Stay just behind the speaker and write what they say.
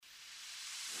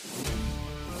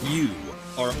You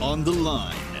are on the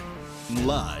line,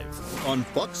 live on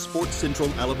Fox Sports Central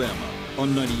Alabama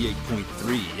on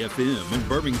 98.3 FM in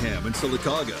Birmingham and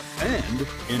Sylacauga, and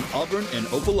in Auburn and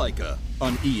Opelika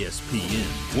on ESPN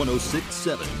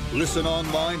 106.7. Listen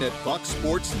online at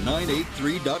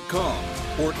foxsports983.com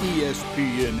or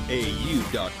espnau.com.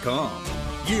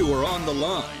 You are on the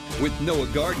line with Noah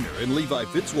Gardner and Levi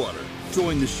Fitzwater.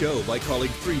 Join the show by calling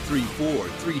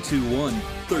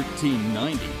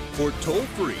 334-321-1390 or toll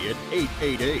free at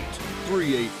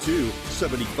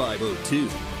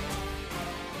 888-382-7502.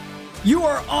 You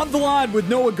are on the line with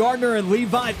Noah Gardner and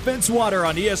Levi Fitzwater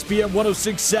on ESPN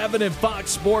 106.7 and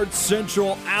Fox Sports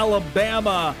Central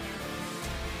Alabama.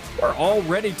 We're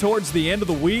already towards the end of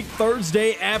the week,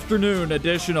 Thursday afternoon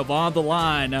edition of On the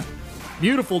Line.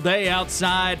 Beautiful day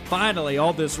outside. Finally,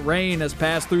 all this rain has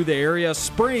passed through the area.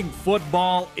 Spring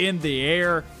football in the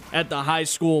air at the high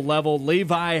school level.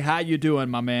 Levi, how you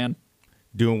doing, my man?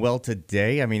 Doing well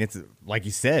today. I mean, it's like you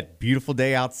said, beautiful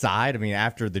day outside. I mean,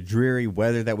 after the dreary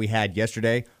weather that we had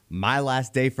yesterday, my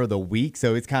last day for the week.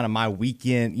 So it's kind of my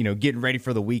weekend, getting ready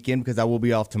for the weekend because I will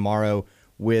be off tomorrow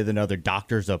with another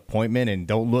doctor's appointment. And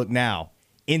don't look now.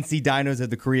 NC Dinos of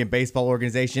the Korean Baseball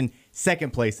Organization,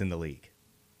 second place in the league.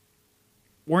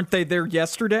 Weren't they there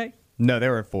yesterday? No, they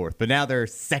were in fourth, but now they're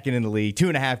second in the league,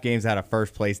 2.5 games out of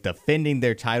first place, defending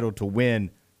their title to win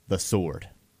the sword.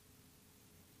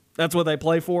 That's what they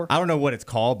play for? I don't know what it's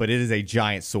called, but it is a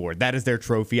giant sword. That is their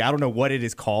trophy. I don't know what it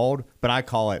is called, but I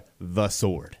call it the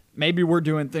sword. Maybe we're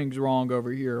doing things wrong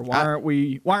over here. Why aren't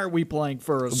we playing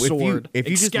for a sword? If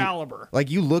you Excalibur.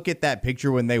 You look at that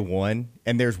picture when they won,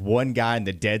 and there's one guy in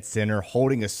the dead center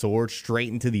holding a sword straight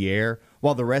into the air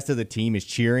while the rest of the team is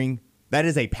cheering. That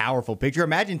is a powerful picture.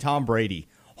 Imagine Tom Brady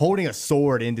holding a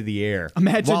sword into the air.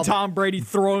 Imagine Tom Brady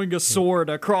throwing a sword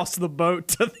across the boat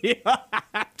to the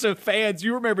to fans.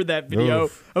 You remember that video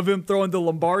of him throwing the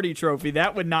Lombardi Trophy?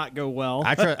 That would not go well.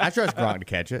 I trust Gronk to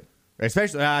catch it.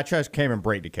 Especially, I trust Cameron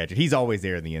Brate to catch it. He's always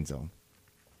there in the end zone.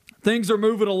 Things are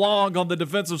moving along on the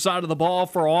defensive side of the ball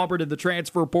for Auburn in the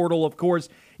transfer portal. Of course,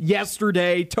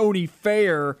 yesterday, Tony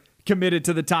Fair committed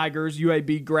to the Tigers,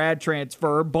 UAB grad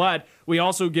transfer, but we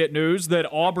also get news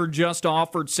that Auburn just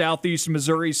offered Southeast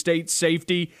Missouri State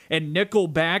safety and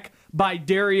nickelback by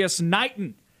Darius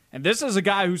Knighton. And this is a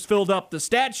guy who's filled up the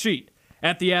stat sheet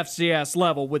at the FCS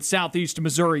level with Southeast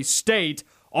Missouri State.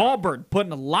 Auburn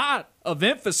putting a lot of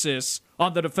emphasis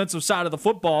on the defensive side of the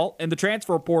football in the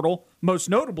transfer portal, most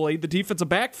notably the defensive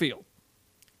backfield.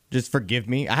 Just forgive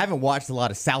me. I haven't watched a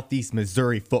lot of Southeast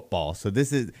Missouri football, so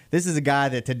this is a guy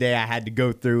that today I had to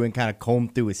go through and kind of comb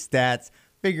through his stats,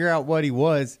 figure out what he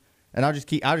was, and I'll just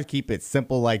keep it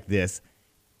simple like this.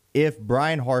 If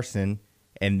Brian Harsin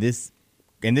and this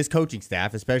coaching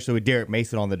staff, especially with Derek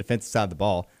Mason on the defensive side of the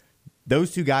ball,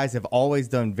 those two guys have always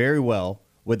done very well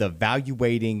with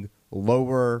evaluating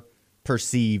lower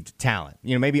perceived talent.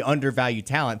 Maybe undervalued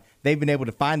talent. They've been able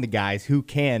to find the guys who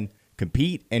can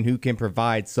compete and who can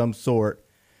provide some sort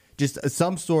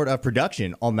of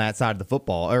production on that side of the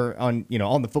football or on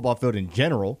the football field in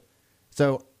general.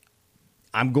 So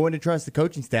I'm going to trust the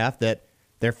coaching staff that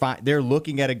they're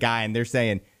looking at a guy and they're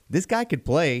saying this guy could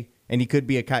play and he could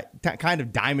be a kind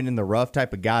of diamond in the rough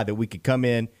type of guy that we could come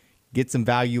in, get some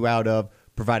value out of,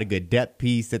 provide a good depth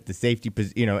piece at the safety,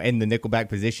 in the nickelback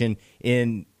position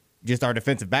in just our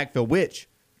defensive backfield, which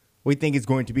we think is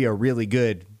going to be a really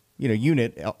good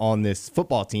unit on this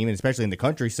football team, and especially in the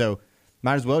country. So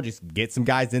might as well just get some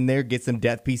guys in there, get some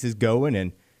depth pieces going,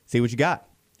 and see what you got.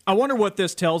 I wonder what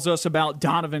this tells us about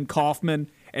Donovan Kaufman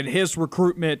and his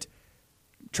recruitment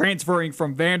transferring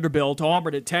from Vanderbilt to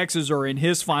Auburn at Texas or in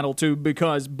his final two,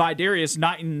 because Darius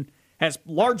Knighton has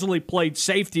largely played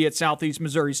safety at Southeast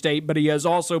Missouri State, but he has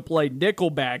also played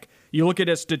nickelback. You look at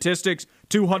his statistics,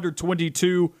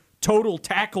 222 total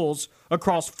tackles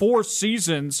across 4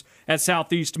 seasons at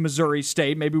Southeast Missouri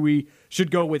State. Maybe we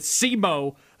should go with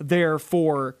SEMO there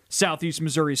for Southeast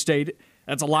Missouri State.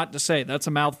 That's a lot to say. That's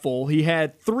a mouthful. He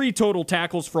had 3 total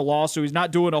tackles for loss, so he's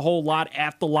not doing a whole lot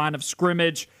at the line of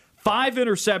scrimmage. 5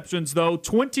 interceptions, though,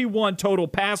 21 total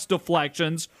pass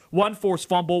deflections, 1 forced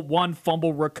fumble, 1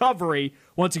 fumble recovery,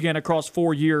 once again across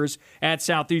 4 years at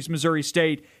Southeast Missouri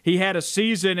State. He had a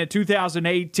season in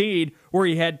 2018 where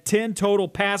he had 10 total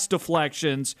pass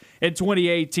deflections. In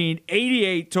 2018,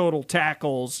 88 total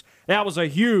tackles. That was a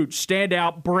huge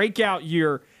standout breakout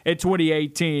year in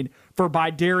 2018 for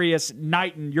Darius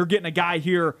Knighton. You're getting a guy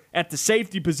here at the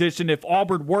safety position if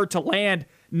Auburn were to land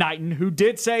Knighton, who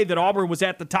did say that Auburn was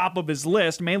at the top of his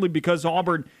list, mainly because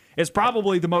Auburn is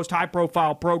probably the most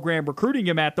high-profile program recruiting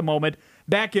him at the moment.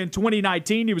 Back in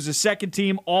 2019, he was a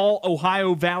second-team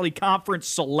All-Ohio Valley Conference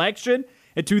selection.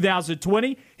 In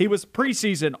 2020, he was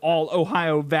preseason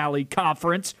All-Ohio Valley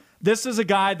Conference. This is a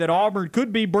guy that Auburn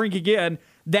could be bringing in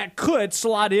that could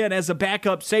slot in as a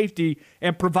backup safety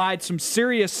and provide some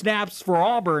serious snaps for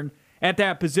Auburn at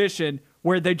that position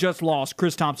where they just lost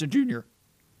Chris Thompson Jr.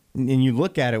 And you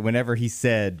look at it, whenever he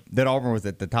said that Auburn was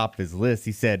at the top of his list,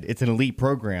 he said it's an elite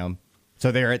program,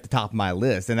 so they're at the top of my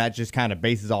list. And that just kind of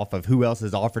bases off of who else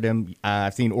has offered him.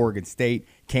 I've seen Oregon State,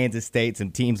 Kansas State,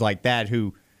 some teams like that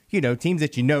who, teams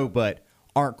that but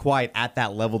aren't quite at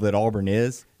that level that Auburn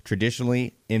is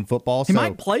traditionally in football. He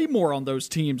might play more on those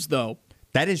teams, though.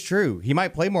 That is true. He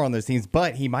might play more on those teams,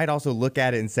 but he might also look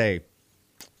at it and say,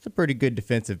 it's a pretty good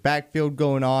defensive backfield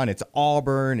going on. It's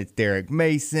Auburn. It's Derek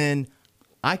Mason.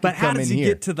 But how does he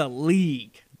get to the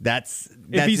league? That's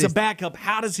if he's a backup,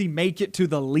 how does he make it to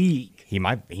the league? He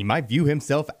might view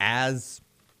himself as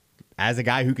a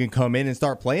guy who can come in and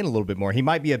start playing a little bit more. He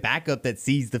might be a backup that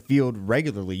sees the field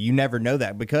regularly. You never know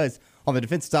that, because on the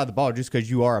defensive side of the ball, just because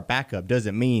you are a backup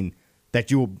doesn't mean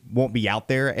that you won't be out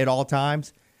there at all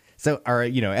times. So, or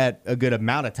at a good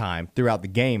amount of time throughout the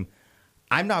game.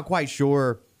 I'm not quite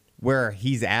sure where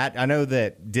he's at. I know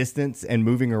that distance and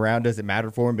moving around doesn't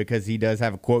matter for him, because he does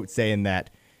have a quote saying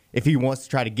that if he wants to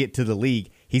try to get to the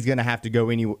league, he's going to have to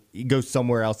go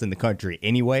somewhere else in the country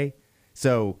anyway.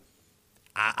 So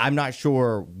I'm not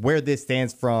sure where this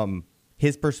stands from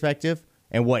his perspective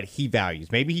and what he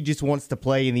values. Maybe he just wants to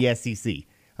play in the SEC.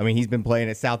 I mean, he's been playing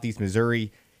at Southeast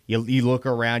Missouri. You look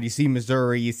around, you see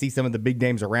Missouri, you see some of the big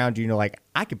names around you, and you're like,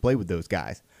 I could play with those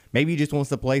guys. Maybe he just wants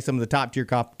to play some of the top-tier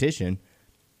competition.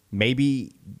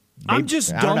 Maybe I'm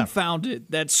just dumbfounded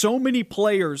that so many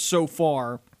players so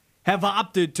far have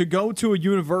opted to go to a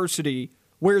university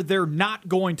where they're not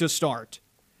going to start.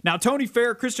 Now, Tony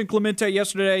Fair, Christian Clemente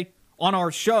yesterday on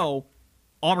our show,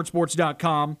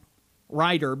 auburnsports.com,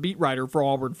 beat writer for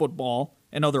Auburn football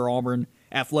and other Auburn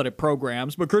athletic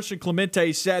programs. But Christian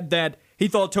Clemente said that he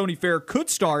thought Tony Fair could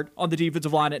start on the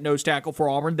defensive line at nose tackle for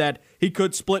Auburn, that he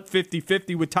could split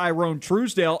 50-50 with Tyrone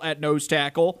Truesdale at nose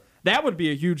tackle. That would be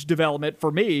a huge development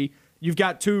for me. You've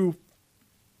got two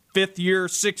fifth-year,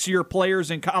 six-year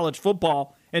players in college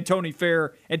football, and Tony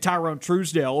Fair and Tyrone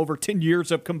Truesdale, over 10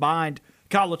 years of combined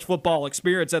college football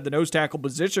experience at the nose tackle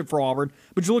position for Auburn.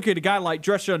 But you look at a guy like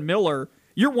Dreshaun Miller,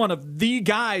 you're one of the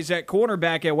guys at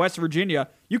cornerback at West Virginia.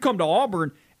 You come to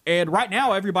Auburn, and right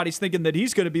now everybody's thinking that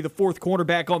he's going to be the fourth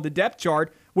cornerback on the depth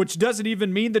chart, which doesn't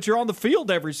even mean that you're on the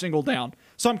field every single down.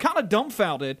 So I'm kind of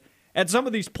dumbfounded at some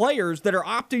of these players that are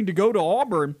opting to go to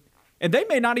Auburn, and they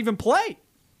may not even play,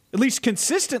 at least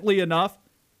consistently enough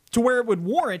to where it would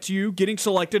warrant you getting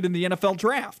selected in the NFL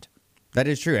draft. That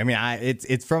is true. I mean,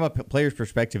 it's from a player's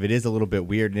perspective, it is a little bit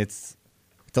weird, and it's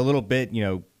a little bit,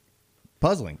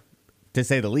 puzzling, to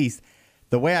say the least.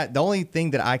 The only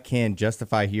thing that I can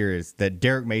justify here is that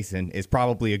Derek Mason is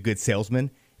probably a good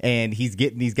salesman, and he's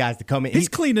getting these guys to come in. He's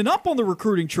cleaning up on the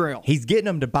recruiting trail. He's getting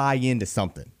them to buy into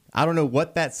something. I don't know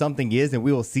what that something is, and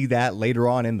we will see that later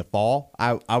on in the fall,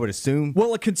 I would assume.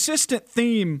 Well, a consistent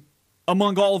theme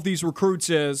among all of these recruits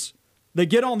is they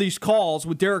get on these calls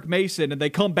with Derek Mason, and they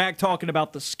come back talking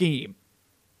about the scheme.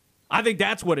 I think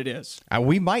that's what it is.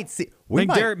 We might see. I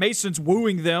think Derek Mason's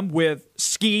wooing them with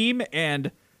scheme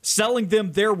and selling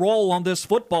them their role on this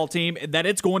football team, and that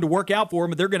it's going to work out for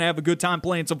them, and they're going to have a good time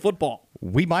playing some football.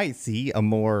 We might see a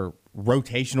more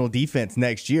rotational defense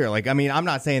next year. I'm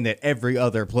not saying that every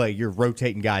other play you're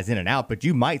rotating guys in and out, but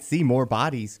you might see more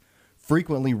bodies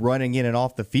frequently running in and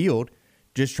off the field,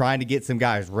 just trying to get some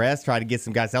guys rest, trying to get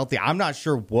some guys healthy. I'm not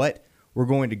sure what we're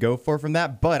going to go for from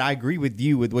that, but I agree with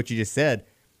you with what you just said.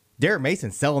 Derek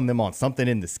Mason selling them on something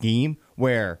in the scheme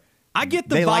where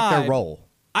they like their role.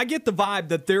 I get the vibe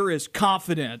that there is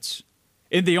confidence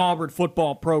in the Auburn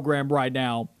football program right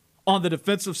now on the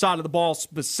defensive side of the ball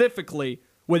specifically.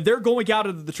 When they're going out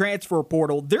into the transfer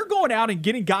portal, they're going out and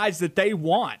getting guys that they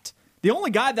want. The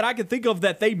only guy that I could think of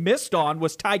that they missed on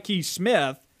was Tyke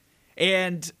Smith,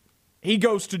 and he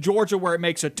goes to Georgia, where it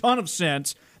makes a ton of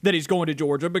sense that he's going to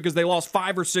Georgia because they lost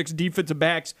 5 or 6 defensive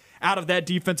backs out of that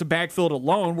defensive backfield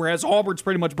alone, whereas Auburn's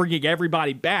pretty much bringing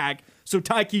everybody back. So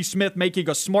Tyke Smith making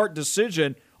a smart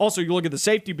decision. Also, you look at the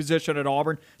safety position at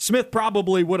Auburn. Smith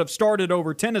probably would have started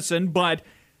over Tennyson, but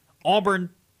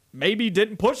Auburn maybe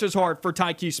didn't push as hard for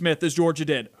Tyke Smith as Georgia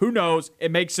did. Who knows?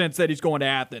 It makes sense that he's going to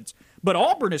Athens. But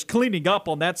Auburn is cleaning up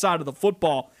on that side of the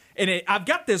football. And I've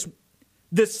got this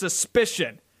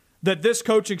suspicion that this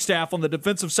coaching staff on the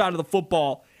defensive side of the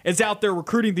football is out there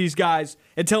recruiting these guys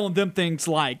and telling them things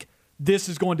like, this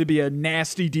is going to be a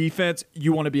nasty defense.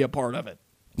 You want to be a part of it.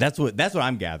 That's what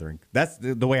I'm gathering. That's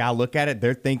the way I look at it.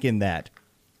 They're thinking that,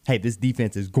 hey, this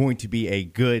defense is going to be a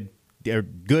good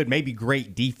good, maybe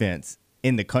great defense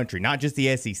in the country, not just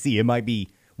the SEC. It might be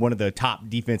one of the top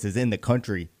defenses in the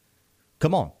country.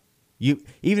 Come on. Even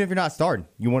if you're not starting,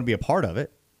 you want to be a part of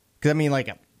it. Because, I mean, like...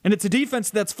 And it's a defense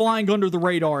that's flying under the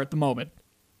radar at the moment.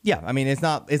 Yeah, I mean, it's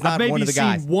not one of the guys. I've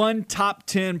maybe seen one top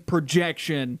 10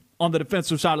 projection on the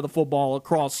defensive side of the football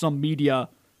across some media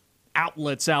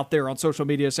outlets out there on social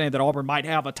media saying that Auburn might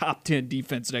have a top 10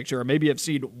 defense next year. Or maybe I've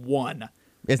seen one.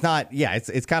 It's not, yeah,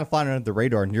 it's kind of flying under the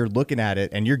radar, and you're looking at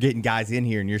it, and you're getting guys in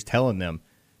here, and you're just telling them,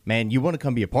 man, you want to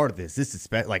come be a part of this. This is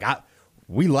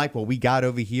we like what we got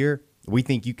over here. We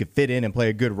think you could fit in and play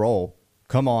a good role.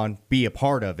 Come on, be a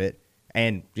part of it,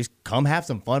 and just come have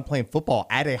some fun playing football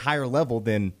at a higher level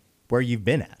than where you've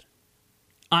been at.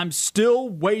 I'm still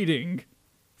waiting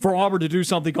for Auburn to do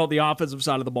something called the offensive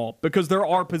side of the ball, because there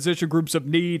are position groups of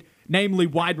need, namely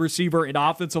wide receiver and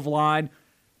offensive line.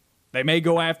 They may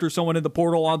go after someone in the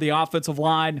portal on the offensive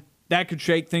line. That could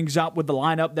shake things up with the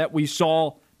lineup that we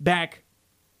saw back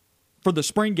for the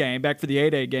spring game, back for the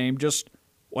 8A game. Just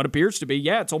what appears to be,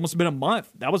 it's almost been a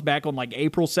month. That was back on like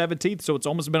April 17th, so it's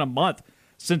almost been a month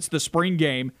since the spring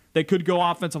game. They could go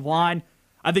offensive line.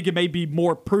 I think it may be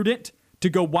more prudent to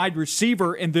go wide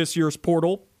receiver in this year's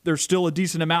portal. There's still a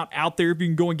decent amount out there if you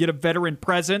can go and get a veteran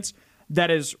presence that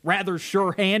is rather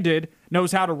sure-handed,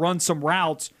 knows how to run some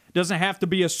routes, doesn't have to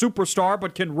be a superstar,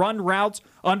 but can run routes,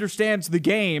 understands the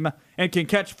game, and can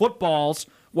catch footballs.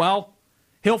 Well,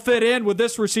 he'll fit in with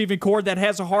this receiving corps that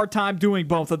has a hard time doing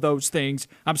both of those things.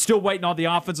 I'm still waiting on the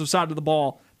offensive side of the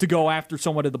ball to go after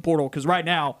someone in the portal, because right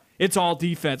now it's all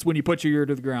defense when you put your ear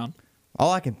to the ground.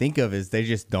 All I can think of is they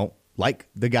just don't like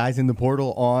the guys in the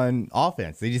portal on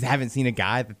offense. They just haven't seen a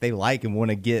guy that they like and want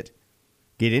to get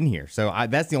in here. So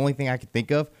that's the only thing I could think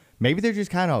of. Maybe they're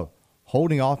just kind of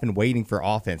holding off and waiting for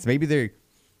offense. Maybe they're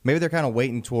kind of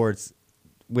waiting towards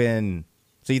when.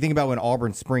 So you think about when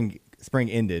Auburn spring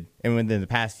ended, and within the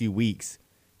past few weeks,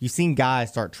 you've seen guys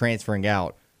start transferring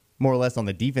out more or less on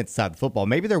the defense side of the football.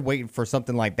 Maybe they're waiting for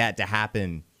something like that to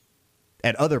happen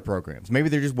at other programs. Maybe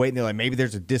they're just waiting. They're like, maybe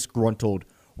there's a disgruntled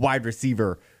wide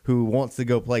receiver who wants to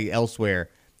go play elsewhere,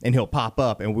 and he'll pop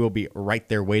up, and we'll be right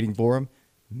there waiting for him.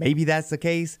 Maybe that's the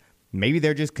case. Maybe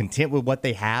they're just content with what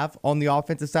they have on the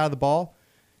offensive side of the ball.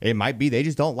 It might be they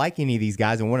just don't like any of these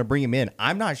guys and want to bring them in.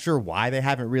 I'm not sure why they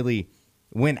haven't really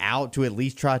went out to at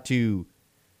least try to,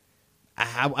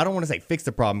 I don't want to say fix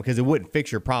the problem, because it wouldn't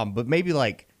fix your problem, but maybe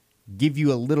like give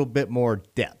you a little bit more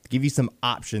depth, give you some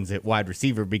options at wide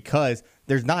receiver, because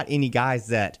there's not any guys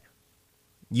that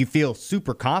you feel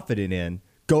super confident in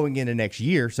going into next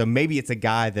year. So maybe it's a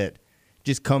guy that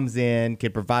just comes in,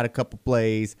 can provide a couple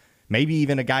plays, maybe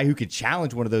even a guy who could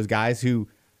challenge one of those guys who,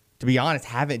 to be honest,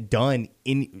 haven't done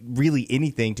really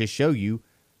anything to show you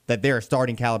that they're a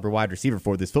starting caliber wide receiver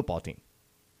for this football team.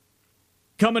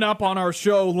 Coming up on our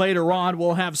show later on,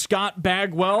 we'll have Scott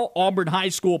Bagwell, Auburn High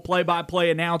School play-by-play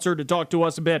announcer, to talk to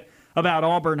us a bit about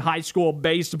Auburn High School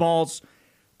baseball's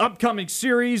upcoming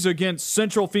series against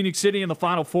Central Phoenix City in the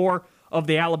Final Four of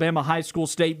the Alabama High School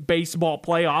State Baseball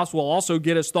Playoffs. We'll also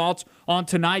get his thoughts on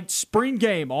tonight's spring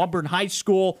game. Auburn High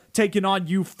School taking on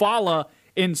Eufaula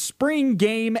in spring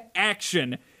game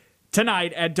action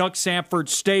tonight at Duck Sanford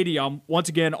Stadium. Once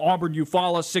again,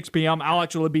 Auburn-Eufaula, 6 p.m. I'll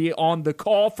actually be on the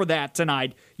call for that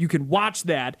tonight. You can watch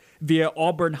that via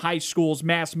Auburn High School's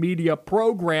mass media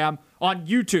program on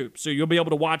YouTube. So you'll be able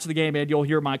to watch the game and you'll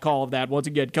hear my call of that once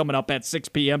again coming up at 6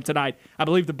 p.m. tonight. I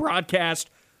believe the broadcast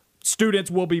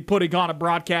students will be putting on a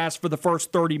broadcast for the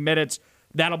first 30 minutes.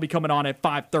 That'll be coming on at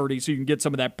 5:30, so you can get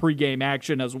some of that pregame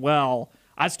action as well.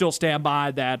 I still stand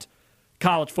by that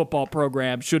college football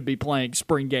programs should be playing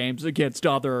spring games against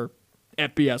other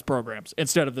FBS programs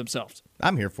instead of themselves.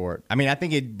 I'm here for it. I mean, I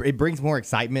think it brings more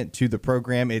excitement to the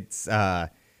program. It's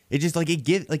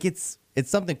it's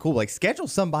something cool. Like, schedule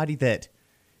somebody that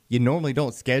you normally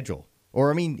don't schedule. Or,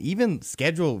 I mean, even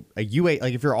schedule a UA,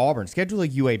 like if you're Auburn, schedule a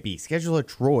UAB, schedule a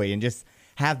Troy, and just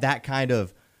have that kind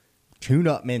of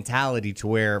tune-up mentality to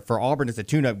where for Auburn it's a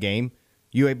tune-up game.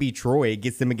 UAB Troy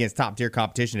gets them against top-tier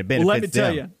competition. It benefits them.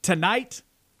 Let me tell you, tonight,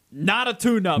 not a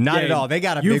tune-up game. Not at all. They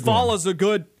got a big one. Eufaula's a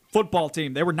good football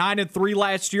team. They were 9-3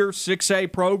 last year,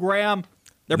 6A program.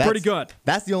 That's pretty good.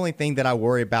 That's the only thing that I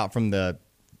worry about from that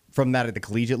at the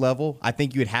collegiate level. I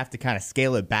think you would have to kind of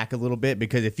scale it back a little bit,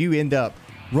 because if you end up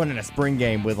running a spring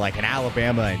game with like an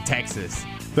Alabama and Texas,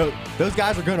 those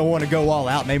guys are going to want to go all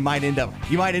out, and you might end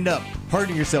up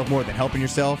hurting yourself more than helping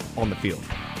yourself on the field.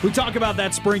 We talk about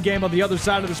that spring game on the other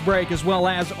side of this break, as well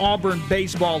as Auburn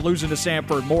baseball losing to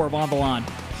Samford. More of On the Line.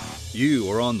 You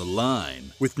are on the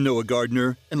line with Noah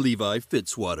Gardner and Levi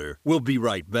Fitzwater. We'll be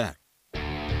right back.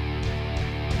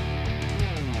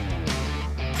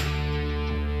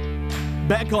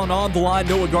 Back on the Line,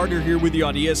 Noah Gardner here with you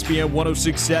on ESPN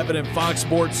 106.7 and Fox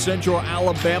Sports Central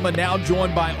Alabama. Now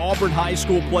joined by Auburn High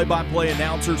School play-by-play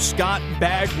announcer Scott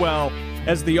Bagwell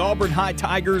as the Auburn High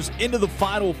Tigers into the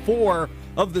Final Four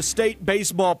of the state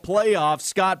baseball playoffs.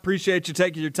 Scott, appreciate you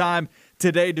taking your time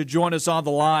today to join us on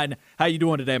the line. How you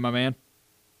doing today, my man?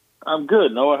 I'm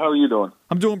good, Noah. How are you doing?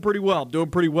 I'm doing pretty well.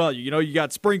 You know, you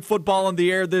got spring football in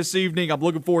the air this evening. I'm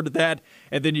looking forward to that.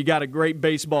 And then you got a great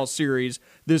baseball series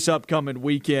this upcoming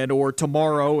weekend or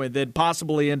tomorrow and then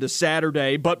possibly into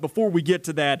Saturday. But before we get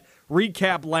to that,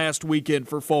 recap last weekend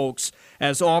for folks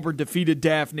as Auburn defeated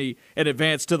Daphne and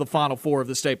advanced to the Final Four of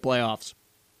the state playoffs.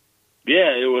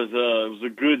 Yeah, it was a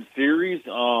good series,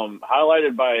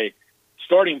 highlighted by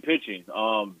starting pitching.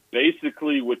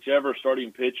 Basically, whichever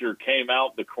starting pitcher came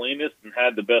out the cleanest and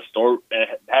had the best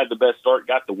start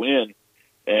got the win.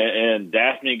 And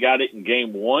Daphne got it in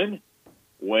game one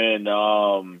when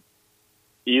Eli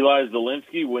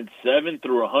Zielinski went 7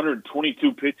 through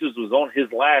 122 pitches, was on his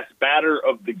last batter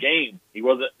of the game. He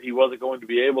wasn't going to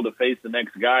be able to face the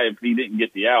next guy if he didn't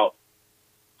get the out.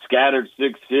 Scattered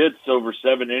 6 hits over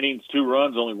 7 innings, 2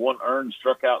 runs, only 1 earned,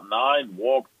 struck out 9,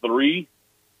 walked 3.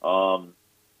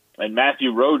 And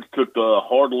Matthew Rhodes took the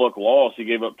hard luck loss. He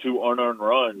gave up 2 unearned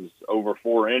runs over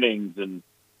 4 innings, and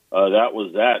that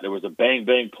was that. There was a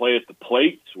bang-bang play at the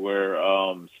plate where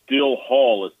Steele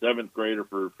Hall, a 7th grader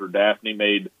for Daphne,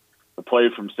 made the play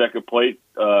from second base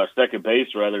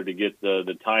to get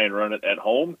the tying run at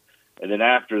home. And then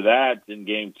after that, in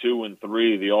game 2 and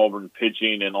 3, the Auburn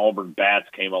pitching and Auburn bats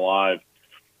came alive.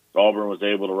 Auburn was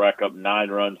able to rack up 9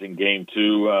 runs in game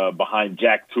 2 behind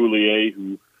Jack Toulier,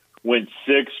 who went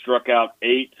 6, struck out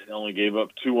 8, and only gave up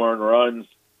 2 earned runs.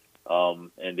 And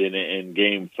then in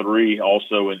game 3,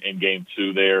 also in game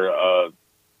 2 there,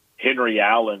 Henry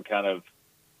Allen kind of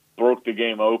broke the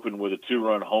game open with a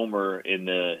 2-run homer in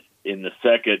the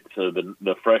second. So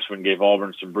the freshman gave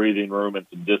Auburn some breathing room and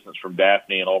some distance from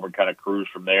Daphne, and Auburn kind of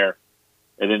cruised from there.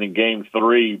 And then in game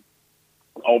 3,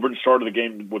 Auburn started the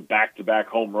game with back-to-back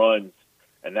home runs,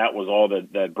 and that was all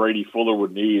that Brady Fuller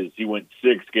would need. As he went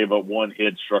 6, gave up 1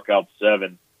 hit, struck out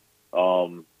 7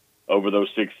 over those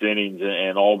 6 innings,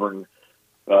 and Auburn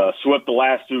swept the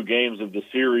last 2 games of the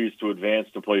series to advance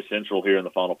to play Central here in the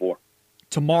Final Four.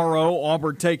 Tomorrow,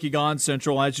 Auburn taking on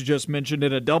Central, as you just mentioned,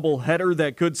 in a doubleheader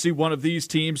that could see one of these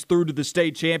teams through to the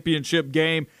state championship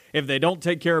game. If they don't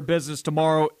take care of business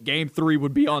tomorrow, game 3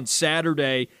 would be on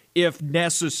Saturday if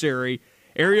necessary.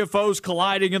 Area foes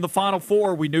colliding in the Final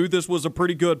Four. We knew this was a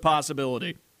pretty good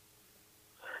possibility.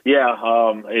 Yeah,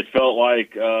 it felt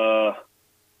like,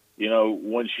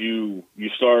 once you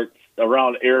start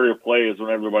around area play is when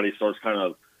everybody starts kind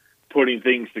of putting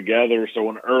things together. So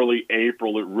in early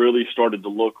April, it really started to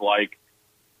look like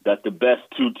that the best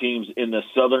 2 teams in the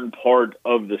southern part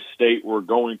of the state were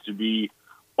going to be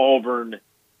Auburn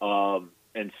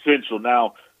and Central.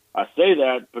 Now, I say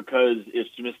that because if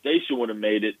Smith Station would have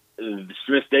made it,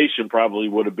 Smith Station probably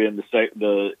would have been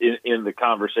in the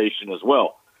conversation as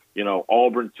well. You know,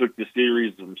 Auburn took the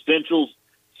series from Central,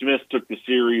 Smith took the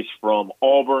series from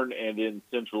Auburn, and then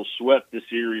Central swept the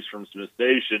series from Smith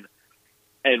Station.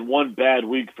 And one bad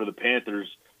week for the Panthers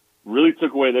really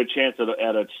took away their chance at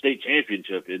a state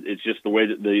championship. It's just the way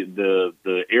that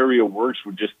the area works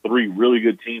with just 3 really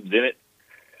good teams in it.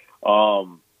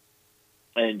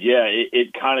 And yeah,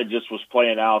 it kind of just was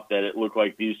playing out that it looked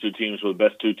like these 2 teams were the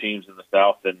best 2 teams in the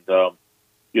South. And,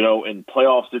 in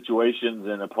playoff situations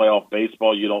and in playoff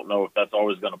baseball, you don't know if that's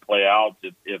always going to play out.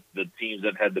 If the teams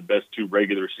that had the best 2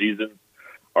 regular seasons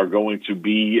are going to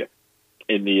be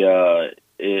in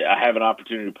I have an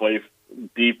opportunity to play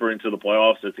deeper into the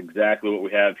playoffs. That's exactly what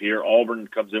we have here. Auburn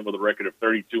comes in with a record of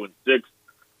 32-6.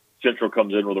 Central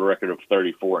comes in with a record of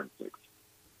 34-6.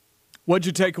 What'd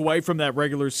you take away from that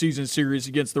regular season series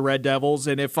against the Red Devils?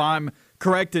 And if I'm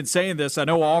correct in saying this, I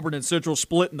know Auburn and Central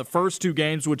split in the first 2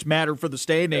 games, which mattered for the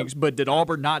standings, but did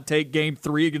Auburn not take game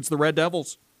 3 against the Red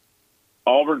Devils?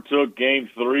 Auburn took game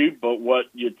 3, but what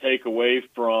you take away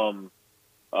from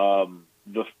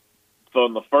the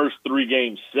first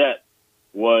 3-game set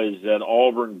was that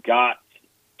Auburn got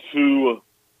to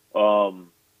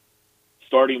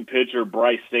starting pitcher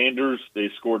Bryce Sanders. They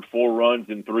scored 4 runs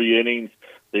in 3 innings.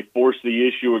 They forced the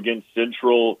issue against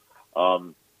Central.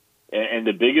 And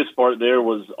the biggest part there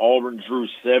was Auburn drew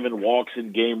 7 walks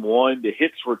in game 1. The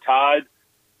hits were tied,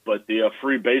 but the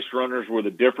free base runners were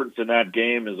the difference in that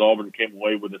game as Auburn came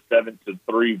away with a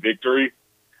 7-3 victory.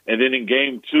 And then in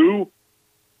game 2,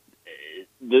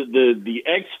 the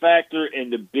X factor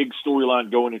and the big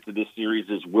storyline going into this series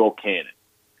is Will Cannon.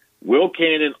 Will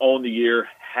Cannon on the year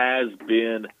has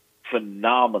been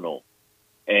phenomenal.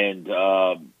 And,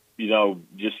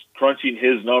 just crunching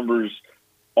his numbers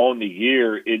on the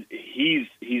year,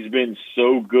 he's been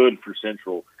so good for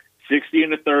Central. 60 in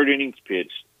the third innings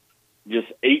pitched,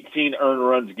 just 18 earned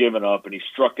runs given up, and he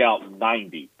struck out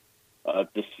 90.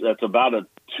 That's about a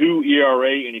 2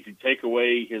 ERA, and if you take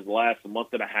away his last month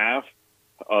and a half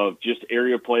of just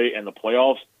area play and the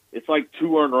playoffs, it's like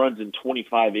 2 earned runs in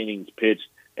 25 innings pitched,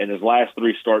 and his last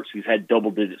 3 starts, he's had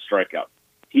double-digit strikeouts.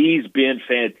 He's been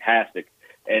fantastic,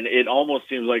 and it almost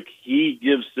seems like he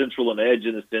gives Central an edge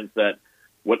in the sense that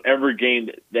whatever game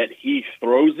that he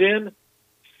throws in,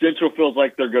 Central feels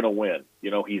like they're going to win.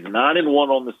 He's 9-1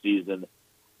 on the season.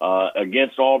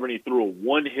 Against Auburn, he threw a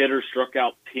 1-hitter, struck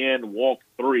out 10, walked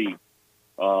 3.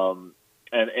 But on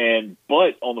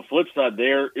the flip side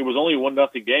there, it was only a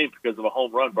 1-0 game because of a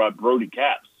home run by Brody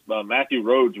Capps. Matthew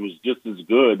Rhodes was just as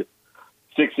good.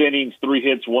 6 innings, 3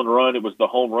 hits, 1 run. It was the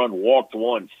home run, walked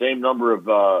 1. Same number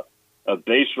of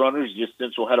base runners, just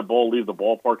Central had a ball leave the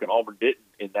ballpark, and Auburn didn't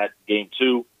in that game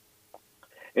too.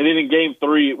 And then in game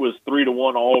 3, it was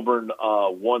 3-1. Auburn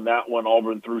won that one.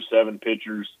 Auburn threw 7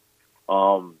 pitchers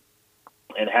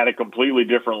and had a completely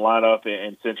different lineup,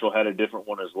 and Central had a different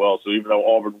one as well. So even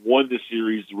though Auburn won the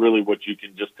series, really what you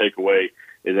can just take away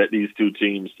is that these two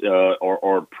teams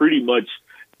are pretty much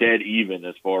dead even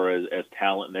as far as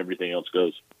talent and everything else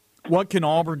goes. What can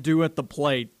Auburn do at the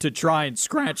plate to try and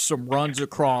scratch some runs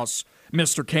across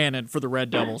Mr. Cannon for the Red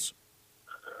Devils?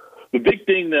 The big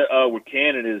thing that with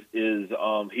Cannon is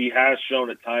he has shown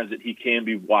at times that he can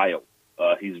be wild.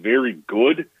 He's very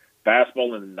good.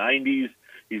 Fastball in the 90s.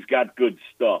 He's got good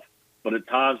stuff. But at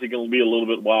times he can be a little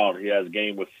bit wild. He has a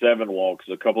game with 7 walks,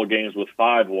 a couple of games with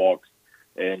 5 walks.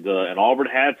 And Auburn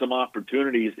had some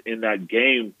opportunities in that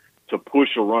game to push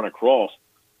a run across.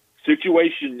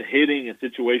 Situation hitting and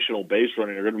situational base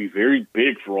running are going to be very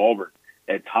big for Auburn.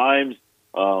 At times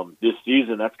this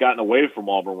season, that's gotten away from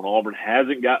Auburn when Auburn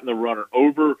hasn't gotten the runner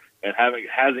over and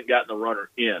hasn't gotten the runner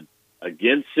in.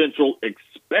 Against Central,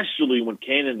 especially when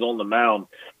Cannon's on the mound,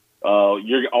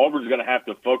 Auburn's going to have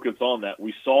to focus on that.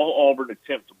 We saw Auburn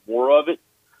attempt more of it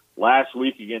last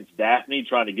week against Daphne,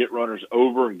 trying to get runners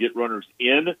over and get runners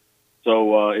in.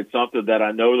 So it's something that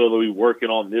I know they'll be working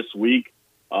on this week.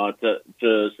 So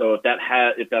if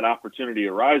that opportunity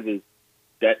arises,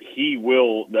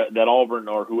 that Auburn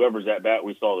or whoever's at bat,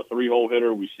 we saw the 3-hole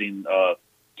hitter, we've seen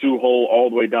 2-hole all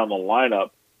the way down the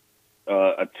lineup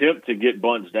attempt to get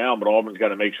bunts down, but Auburn's got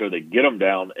to make sure they get them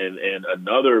down. And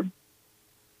another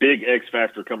big X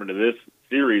factor coming to this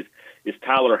series is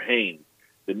Tyler Haynes,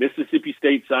 the Mississippi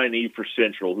State signee for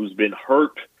Central, who's been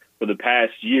hurt for the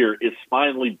past year, is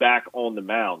finally back on the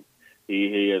mound.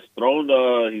 He has thrown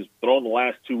the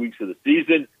last 2 weeks of the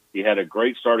season. He had a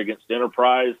great start against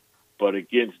Enterprise, but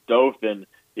against Dothan,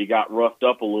 he got roughed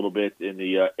up a little bit in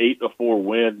the 8-4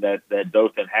 win that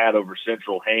Dothan had over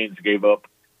Central. Haynes gave up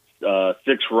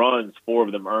 6 runs, 4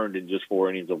 of them earned in just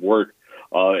 4 innings of work.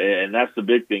 And that's the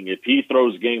big thing. If he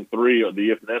throws game 3, or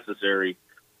if necessary,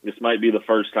 this might be the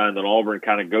first time that Auburn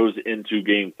kind of goes into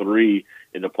game 3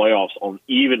 in the playoffs on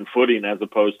even footing, as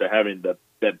opposed to having that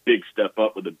big step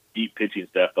up with the deep pitching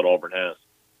staff that Auburn has.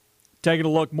 Taking a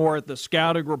look more at the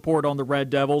scouting report on the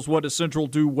Red Devils, what does Central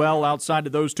do well outside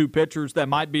of those 2 pitchers that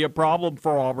might be a problem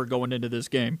for Auburn going into this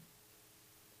game?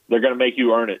 They're going to make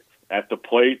you earn it. At the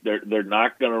plate, they're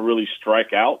not going to really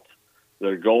strike out.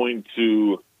 They're going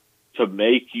to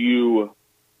make you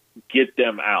get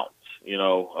them out.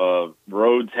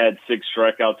 Rhodes had 6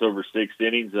 strikeouts over 6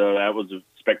 innings. That was a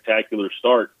spectacular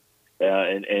start.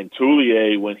 And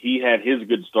Toulier, when he had his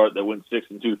good start that went 6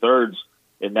 2/3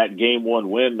 in that game 1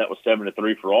 win, that was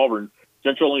 7-3 for Auburn,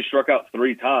 Central only struck out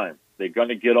 3 times. They're going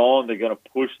to get on. They're going to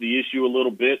push the issue a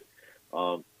little bit.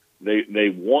 They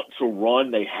want to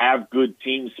run. They have good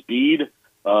team speed.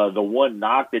 The one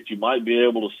knock that you might be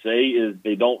able to say is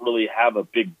they don't really have a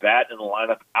big bat in the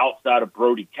lineup outside of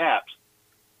Brody Capps.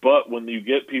 But when you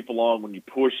get people on, when you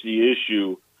push the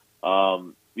issue,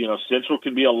 Central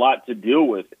can be a lot to deal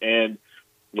with. And,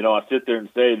 I sit there and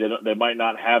say they might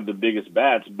not have the biggest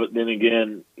bats, but then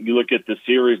again, you look at the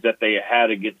series that they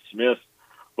had against Smith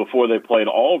before they played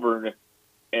Auburn,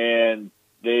 and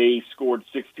they scored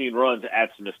 16 runs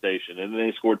at Smith Station, and then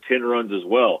they scored 10 runs as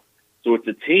well. So it's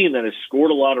a team that has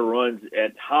scored a lot of runs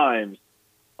at times.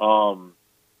 When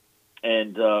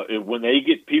they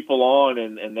get people on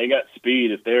and they got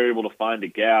speed, if they're able to find a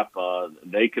gap,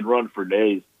 they could run for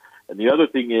days. And the other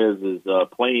thing is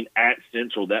playing at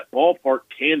Central, that ballpark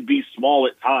can be small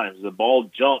at times. The ball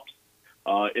jumps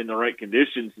in the right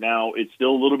conditions. Now, it's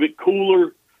still a little bit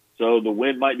cooler, so the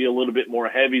wind might be a little bit more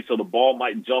heavy, so the ball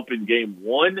might jump in game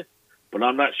 1. but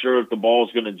I'm not sure if the ball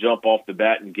is going to jump off the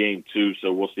bat in game 2,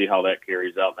 so we'll see how that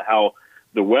carries out and how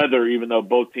the weather, even though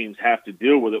both teams have to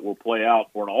deal with it, will play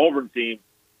out for an Auburn team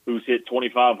who's hit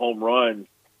 25 home runs,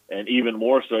 and even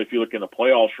more so if you look in the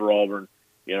playoffs for Auburn.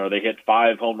 You know, they hit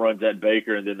 5 home runs at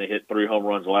Baker, and then they hit 3 home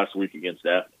runs last week against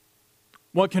Daphne.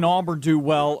 What can Auburn do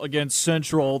well against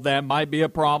Central that might be a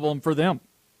problem for them?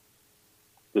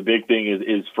 The big thing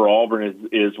is for Auburn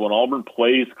is when Auburn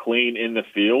plays clean in the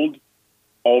field,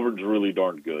 Auburn's really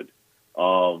darn good.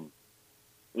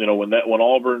 You know, when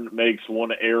Auburn makes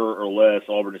one error or less,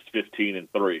 Auburn is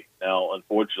 15-3. Now,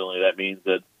 unfortunately, that means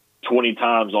that 20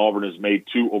 times Auburn has made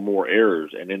 2 or more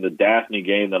errors. And in the Daphne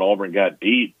game that Auburn got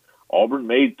beat, Auburn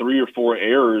made 3 or 4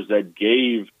 errors that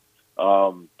gave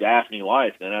Daphne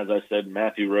life. And as I said in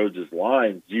Matthew Rhodes'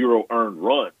 line, 0 earned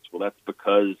runs. Well, that's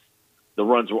because the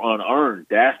runs were unearned.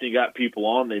 Daphne got people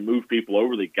on. They moved people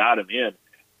over. They got them in.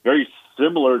 Very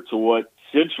similar to what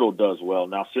Central does well.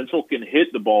 Now, Central can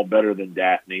hit the ball better than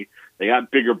Daphne. They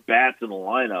got bigger bats in the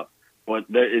lineup. But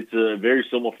it's a very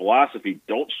similar philosophy.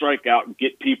 Don't strike out,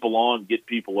 get people on, get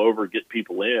people over, get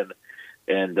people in,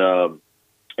 and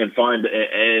find,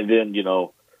 and then, you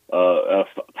know,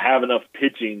 have enough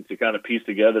pitching to kind of piece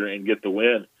together and get the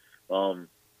win.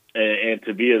 And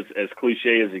to be as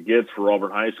cliche as it gets for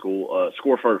Auburn High School,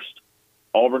 score first.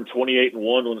 Auburn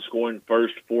 28-1 when scoring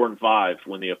first, 4-5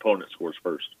 when the opponent scores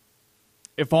first.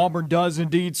 If Auburn does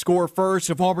indeed score first,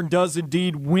 if Auburn does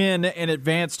indeed win and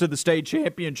advance to the state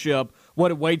championship,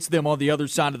 what awaits them on the other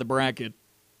side of the bracket?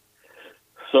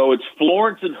 So it's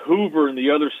Florence and Hoover on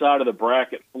the other side of the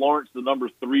bracket. Florence, the number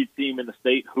 3 team in the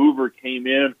state. Hoover came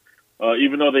in,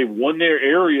 even though they won their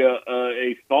area,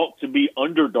 a thought to be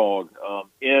underdog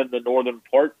in the northern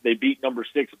part. They beat number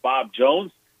 6 Bob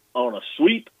Jones on a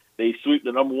sweep. They sweep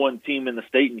the number 1 team in the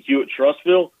state in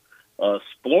Hewitt-Trussville.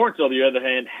 Florence, on the other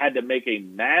hand, had to make a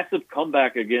massive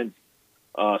comeback against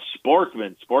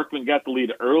Sparkman. Sparkman got the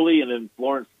lead early, and then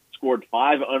Florence scored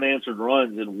 5 unanswered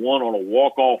runs and won on a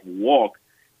walk-off walk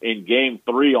in Game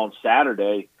 3 on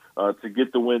Saturday to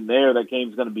get the win there. That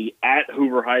game's going to be at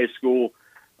Hoover High School.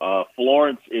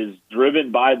 Florence is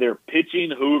driven by their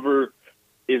pitching. Hoover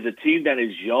is a team that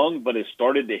is young but has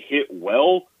started to hit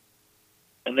well,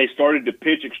 and they started to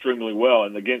pitch extremely well.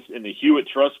 And in the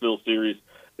Hewitt-Trussville series,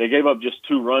 they gave up just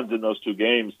 2 runs in those 2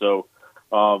 games. So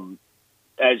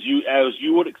as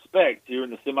you would expect here in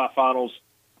the semifinals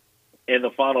and the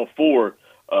Final Four,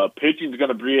 pitching is going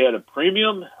to be at a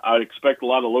premium. I would expect a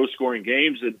lot of low-scoring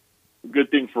games. And good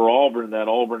thing for Auburn that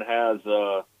Auburn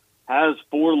has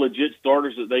 4 legit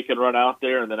starters that they can run out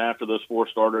there, and then after those 4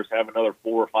 starters, have another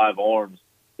 4 or 5 arms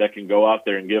that can go out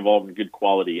there and give Auburn good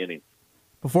quality innings.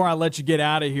 Before I let you get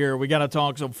out of here, we got to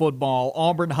talk some football.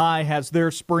 Auburn High has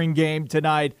their spring game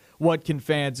tonight. What can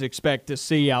fans expect to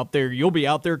see out there? You'll be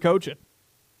out there coaching.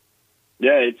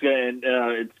 Yeah, it's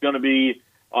going to be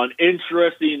an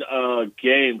interesting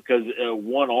game because,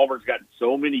 Auburn's got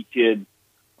so many kids,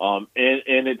 and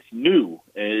it's new.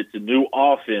 It's a new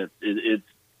offense.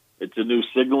 It's a new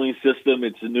signaling system.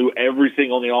 It's a new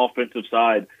everything on the offensive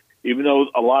side. Even though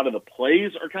a lot of the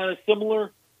plays are kind of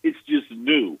similar, it's just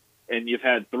new. And you've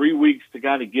had 3 weeks to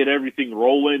kind of get everything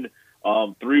rolling,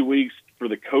 3 weeks for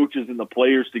the coaches and the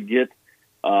players to get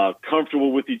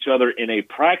comfortable with each other in a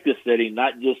practice setting,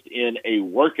 not just in a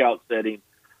workout setting.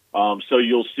 So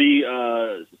you'll see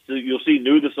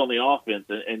newness on the offense,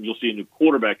 and you'll see new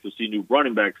quarterbacks, you'll see new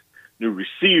running backs, new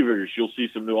receivers, you'll see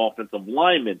some new offensive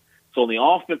linemen. So on the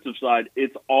offensive side,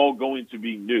 it's all going to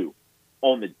be new.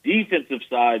 On the defensive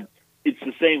side, it's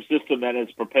the same system that has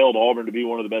propelled Auburn to be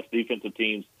one of the best defensive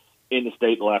teams in the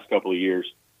state the last couple of years,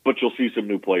 but you'll see some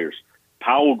new players.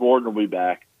 Powell Gordon will be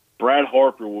back. Brad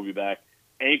Harper will be back,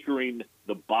 anchoring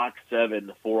the box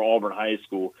 7 for Auburn High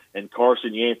School, and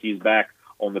Carson Yancey is back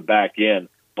on the back end.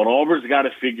 But Auburn's got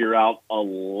to figure out a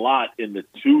lot in the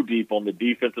 2 deep on the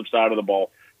defensive side of the ball.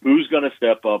 Who's going to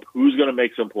step up? Who's going to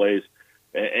make some plays?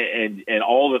 And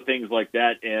all the things like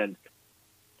that. And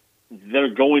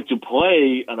they're going to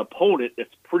play an opponent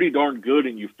that's pretty darn good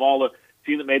in Eufaula.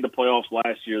 Team that made the playoffs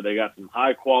last year. They got some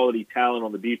high-quality talent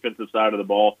on the defensive side of the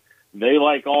ball. They,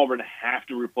 like Auburn, have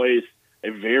to replace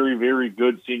a very, very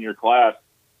good senior class.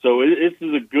 So this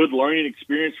is a good learning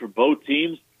experience for both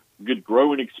teams, good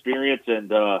growing experience.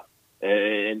 And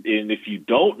if you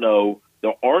don't know,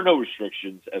 there are no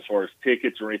restrictions as far as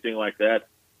tickets or anything like that.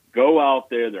 Go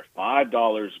out there. They're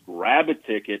 $5. Grab a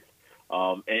ticket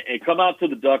and come out to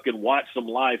the Duck and watch some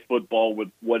live football with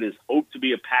what is hoped to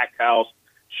be a packed house.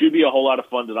 Should be a whole lot of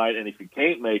fun tonight, and if you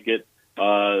can't make it,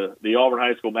 the Auburn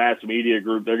High School Mass Media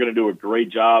Group, they're going to do a great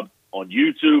job on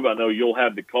YouTube. I know you'll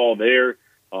have the call there.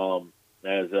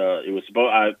 as it was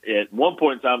supposed. At one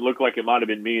point in time, it looked like it might have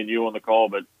been me and you on the call,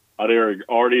 but I'd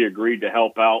already agreed to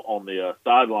help out on the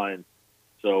sideline.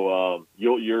 So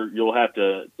you'll have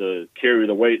to carry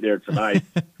the weight there tonight.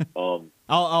 I'll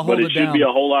hold but it it should down. be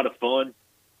a whole lot of fun.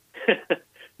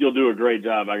 You'll do a great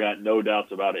job. I got no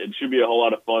doubts about it. It should be a whole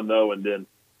lot of fun though. And then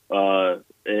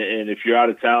and if you're out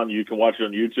of town, you can watch it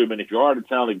on YouTube. And if you're out of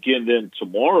town again, then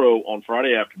tomorrow on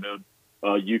Friday afternoon,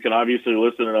 you can obviously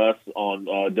listen to us on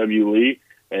WLE.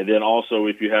 And then also,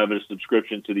 if you have a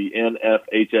subscription to the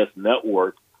NFHS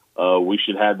network, we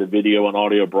should have the video and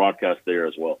audio broadcast there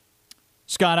as well.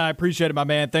 Scott, I appreciate it, my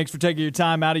man. Thanks for taking your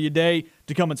time out of your day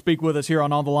to come and speak with us here on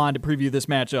the Line to preview this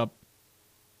matchup.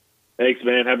 Thanks,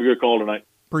 man. Have a good call tonight.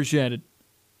 Appreciate it.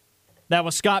 That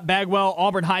was Scott Bagwell,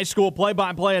 Auburn High School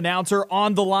play-by-play announcer,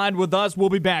 on the line with us. We'll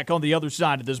be back on the other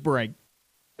side of this break.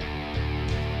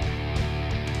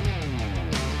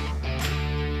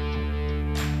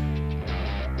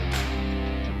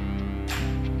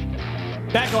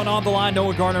 Back on the Line,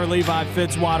 Noah Gardner, Levi,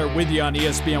 Fitzwater with you on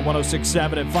ESPN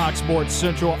 106.7 at Fox Sports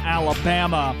Central,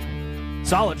 Alabama.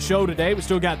 Solid show today. We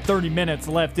still got 30 minutes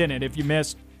left in it. If you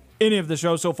missed any of the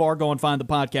show so far, go and find the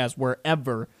podcast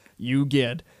wherever you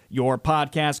get your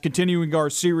podcast. Continuing our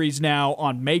series now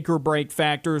on make or break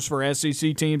factors for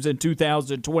SEC teams in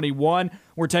 2021.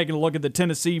 We're taking a look at the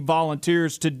Tennessee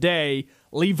Volunteers today.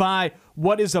 Levi,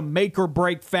 what is a make or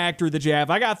break factor that you have?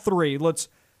 I got three. Let's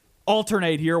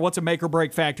alternate here. What's a make or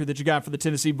break factor that you got for the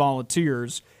Tennessee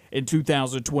Volunteers in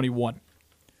 2021?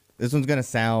 This one's going to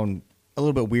sound a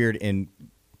little bit weird in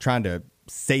trying to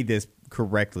say this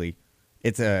correctly.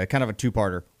 It's a kind of a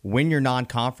two-parter. Win your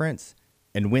non-conference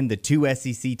and win the two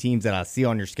SEC teams that I see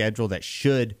on your schedule that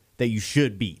you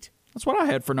should beat. That's what I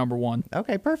had for number one.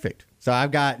 Okay, perfect. So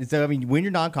you win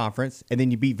your non-conference and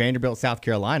then you beat Vanderbilt, South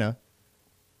Carolina.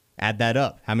 Add that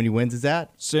up. How many wins is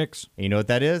that? 6. And you know what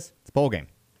that is? It's a bowl game.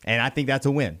 And I think that's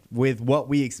a win with what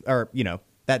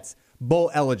that's bowl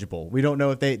eligible. We don't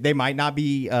know if they might not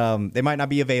be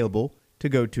available to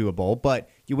go to a bowl, but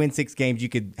you win 6 games, you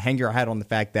could hang your hat on the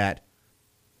fact that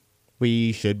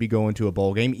we should be going to a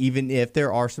bowl game, even if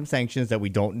there are some sanctions that we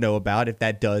don't know about if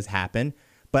that does happen.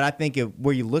 But I think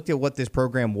where you looked at what this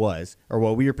program was or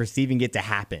what we were perceiving it to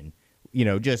happen,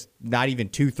 just not even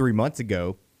 2-3 months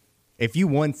ago, if you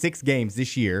won 6 games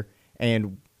this year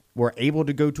and were able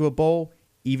to go to a bowl,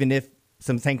 even if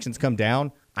some sanctions come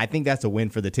down, I think that's a win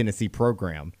for the Tennessee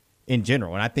program in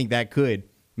general. And I think that could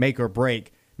make or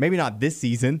break, maybe not this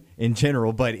season in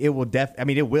general, but it will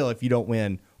it will if you don't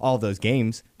win all those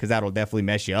games, because that'll definitely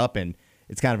mess you up. And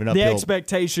it's kind of an uphill. The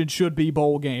expectation should be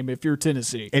bowl game if you're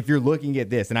Tennessee. If you're looking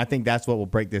at this, and I think that's what will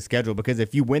break this schedule, because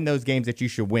if you win those games that you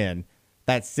should win,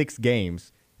 that's 6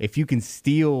 games. If you can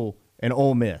steal an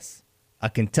Ole Miss,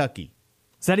 a Kentucky.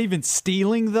 Is that even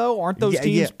stealing, though? Aren't those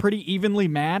teams pretty evenly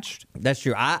matched? That's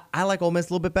true. I like Ole Miss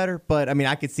a little bit better, but,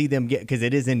 I could see them because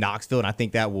it is in Knoxville, and I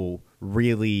think that will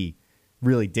really,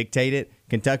 really dictate it.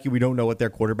 Kentucky, we don't know what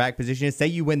their quarterback position is. Say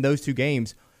you win those 2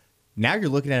 games, now you're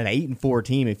looking at an 8-4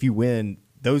 team if you win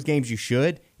those games you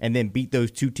should, and then beat those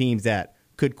 2 teams that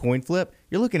could coin flip.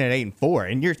 You're looking at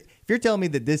 8-4, and if you're telling me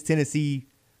that this Tennessee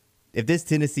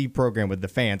program with the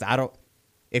fans,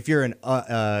 if you're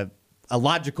a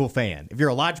logical fan,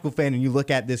 and you look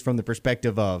at this from the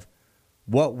perspective of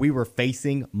what we were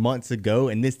facing months ago,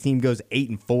 and this team goes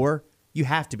 8-4, you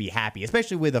have to be happy,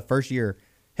 especially with a first-year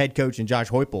head coach in Josh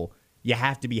Heupel. You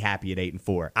have to be happy at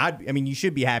 8-4. You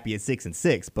should be happy at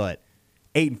 6-6, but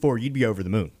 8-4, you'd be over the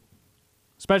moon.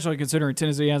 Especially considering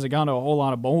Tennessee hasn't gone to a whole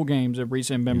lot of bowl games of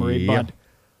recent memory. Yeah. But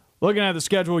looking at the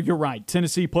schedule, you're right.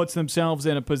 Tennessee puts themselves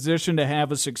in a position to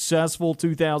have a successful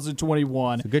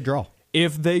 2021. It's a good draw.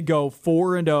 If they go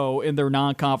 4-0 in their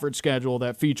non-conference schedule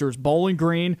that features Bowling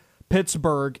Green,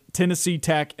 Pittsburgh, Tennessee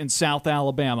Tech, and South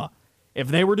Alabama. If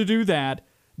they were to do that,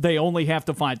 they only have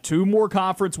to find 2 more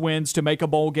conference wins to make a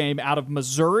bowl game out of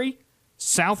Missouri,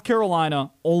 South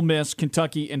Carolina, Ole Miss,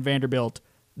 Kentucky, and Vanderbilt.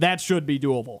 That should be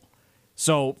doable.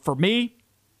 So for me,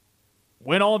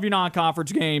 win all of your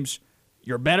non-conference games.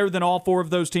 You're better than all 4 of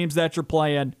those teams that you're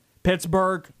playing.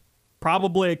 Pittsburgh,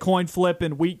 probably a coin flip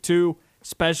in week 2,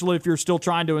 especially if you're still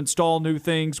trying to install new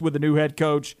things with a new head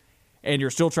coach and you're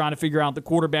still trying to figure out the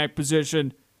quarterback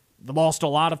position. They lost a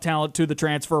lot of talent to the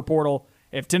transfer portal.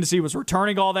 If Tennessee was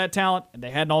returning all that talent and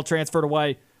they hadn't all transferred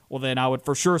away, well, then I would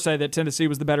for sure say that Tennessee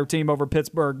was the better team over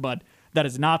Pittsburgh, but that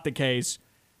is not the case.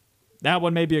 That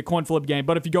one may be a coin flip game,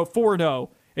 but if you go 4-0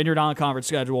 in your non-conference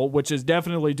schedule, which is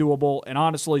definitely doable and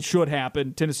honestly should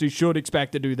happen, Tennessee should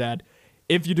expect to do that.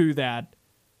 If you do that,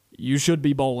 you should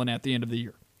be bowling at the end of the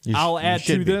year. I'll add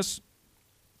to this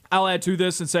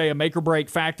and say a make or break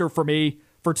factor for me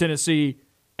for Tennessee.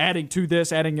 Adding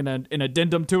an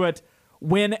addendum to it,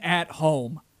 win at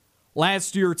home.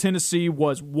 Last year, Tennessee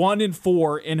was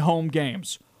 1-4 in home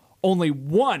games. Only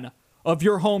one of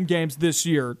your home games this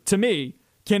year, to me,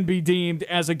 can be deemed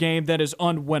as a game that is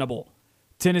unwinnable.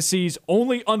 Tennessee's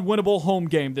only unwinnable home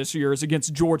game this year is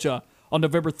against Georgia on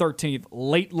November 13th,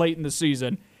 late in the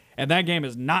season. And that game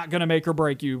is not going to make or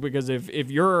break you, because if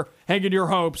you're hanging your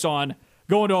hopes on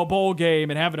going to a bowl game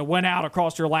and having to win out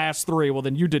across your last three, well,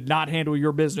 then you did not handle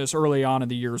your business early on in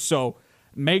the year. So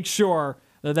make sure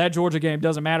that Georgia game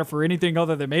doesn't matter for anything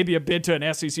other than maybe a bid to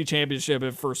an SEC championship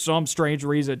if for some strange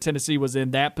reason Tennessee was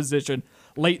in that position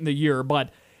late in the year.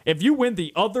 But if you win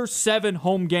the other 7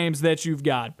 home games that you've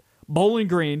got, Bowling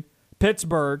Green,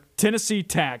 Pittsburgh, Tennessee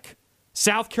Tech,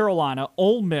 South Carolina,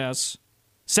 Ole Miss,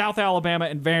 South Alabama,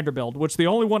 and Vanderbilt, which the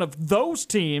only one of those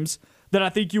teams that I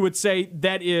think you would say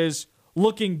that is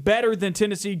looking better than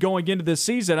Tennessee going into this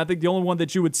season. I think the only one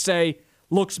that you would say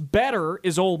looks better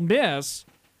is Ole Miss.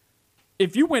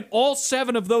 If you win all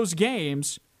 7 of those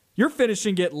games, you're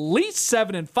finishing at least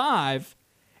 7-5,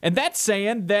 and that's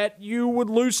saying that you would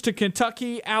lose to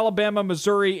Kentucky, Alabama,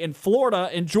 Missouri, and Florida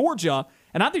and Georgia.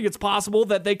 And I think it's possible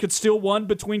that they could still win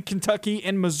between Kentucky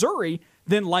and Missouri.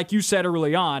 Then, like you said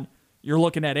early on, you're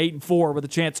looking at 8-4 with a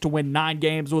chance to win 9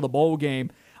 games with a bowl game.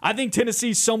 I think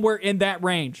Tennessee's somewhere in that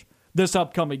range this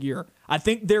upcoming year. I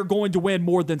think they're going to win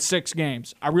more than 6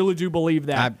 games. I really do believe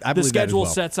that. I the believe schedule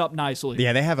that as well. sets up nicely.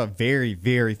 Yeah, they have a very,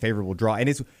 very favorable draw. And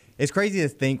it's crazy to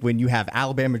think when you have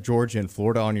Alabama, Georgia, and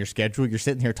Florida on your schedule, you're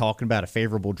sitting here talking about a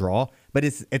favorable draw, but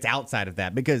it's outside of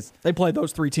that because they play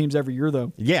those 3 teams every year,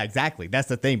 though. Yeah, exactly. That's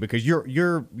the thing, because you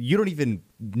don't even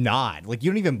nod, like you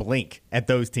don't even blink at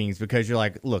those teams because you're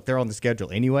like, look, they're on the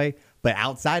schedule anyway. But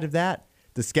outside of that,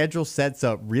 the schedule sets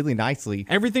up really nicely.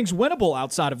 Everything's winnable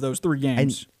outside of those 3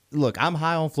 games. And look, I'm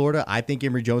high on Florida. I think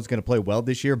Emory Jones is going to play well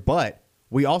this year, but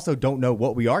we also don't know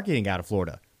what we are getting out of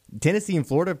Florida. Tennessee and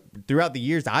Florida, throughout the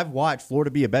years, I've watched Florida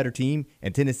be a better team,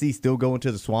 and Tennessee still go into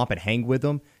the swamp and hang with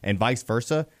them, and vice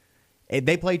versa.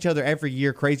 They play each other every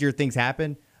year. Crazier things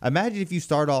happen. Imagine if you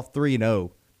start off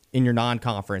 3-0 in your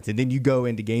non-conference, and then you go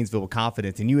into Gainesville with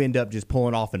confidence, and you end up just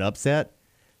pulling off an upset.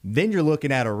 Then you're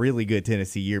looking at a really good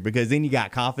Tennessee year, because then you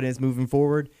got confidence moving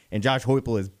forward, and Josh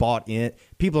Heupel is bought in.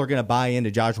 People are going to buy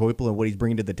into Josh Heupel and what he's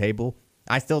bringing to the table.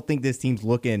 I still think this team's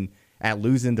looking at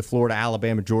losing to Florida,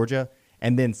 Alabama, Georgia,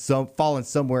 and then falling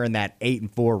somewhere in that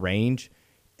 8-4 range,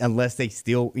 unless they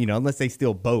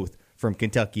steal both from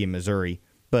Kentucky and Missouri.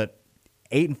 But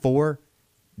 8-4,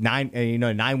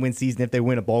 9-win season if they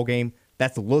win a bowl game,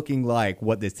 that's looking like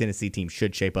what this Tennessee team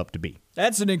should shape up to be.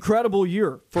 That's an incredible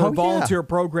year for a volunteer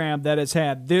program that has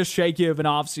had this shaky of an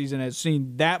offseason, has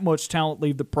seen that much talent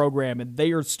leave the program, and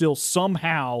they are still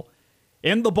somehow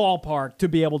in the ballpark to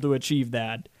be able to achieve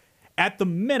that. At the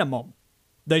minimum,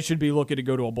 they should be looking to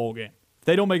go to a bowl game. If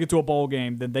they don't make it to a bowl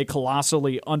game, then they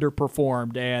colossally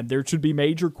underperformed, and there should be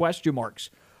major question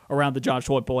marks around the Josh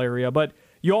Heupel area. But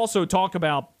you also talk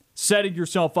about setting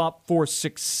yourself up for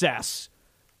success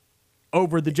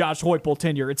over the Josh Heupel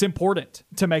tenure. It's important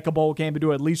to make a bowl game and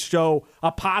to at least show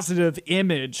a positive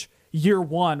image year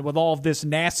one with all of this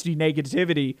nasty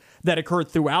negativity that occurred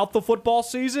throughout the football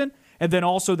season, and then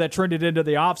also that trended into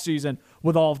the offseason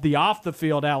with all of the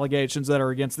off-the-field allegations that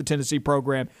are against the Tennessee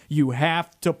program. You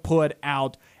have to put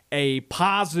out a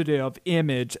positive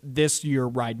image this year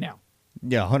right now.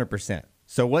 Yeah, 100%.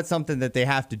 So what's something that they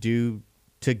have to do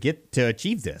to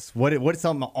achieve this? What is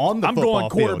something on the football field? I'm going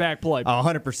quarterback play.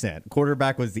 100%.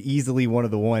 Quarterback was easily one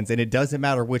of the ones, and it doesn't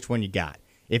matter which one you got.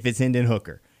 If it's Hendon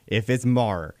Hooker, if it's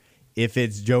Maurer, if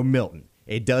it's Joe Milton,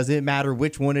 it doesn't matter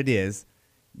which one it is.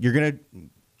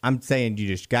 I'm saying you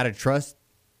just got to trust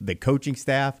the coaching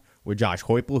staff with Josh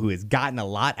Heupel, who has gotten a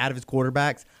lot out of his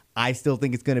quarterbacks. I still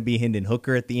think it's going to be Hendon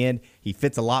Hooker at the end. He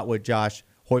fits a lot what Josh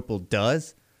Heupel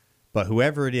does. But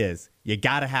whoever it is, you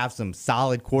got to have some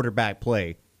solid quarterback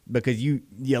play, because you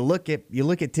look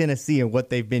at Tennessee and what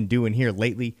they've been doing here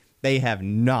lately. They have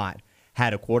not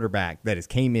had a quarterback that has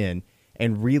came in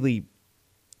and really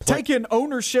taken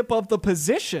ownership of the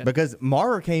position. Because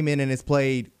Maurer came in and has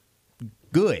played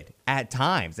good at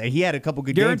times. And he had a couple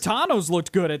good games. Garantano's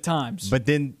looked good at times. But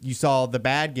then you saw the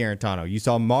bad Garantano. You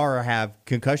saw Maurer have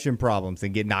concussion problems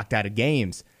and get knocked out of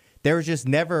games. There was just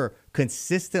never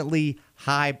consistent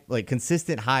high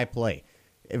play.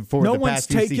 No one's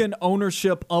taken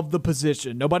ownership of the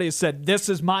position. Nobody has said, this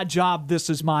is my job, this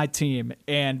is my team.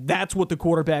 And that's what the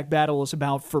quarterback battle is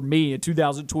about for me in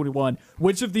 2021.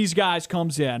 Which of these guys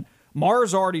comes in?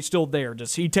 Maurer's already still there.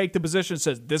 Does he take the position and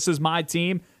says, this is my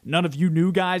team, none of you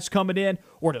new guys coming in?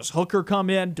 Or does Hooker come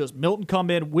in? Does Milton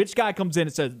come in? Which guy comes in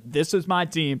and says, this is my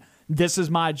team, this is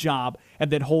my job,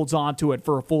 and then holds on to it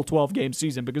for a full 12-game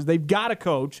season, because they've got a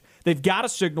coach, they've got a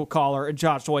signal caller in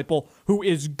Josh Heupel who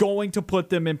is going to put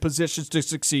them in positions to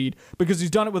succeed, because he's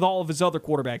done it with all of his other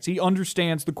quarterbacks. He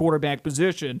understands the quarterback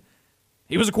position.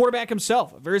 He was a quarterback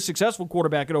himself, a very successful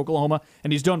quarterback at Oklahoma,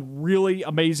 and he's done really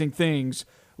amazing things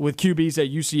with QBs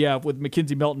at UCF with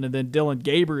McKenzie Milton and then Dylan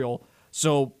Gabriel.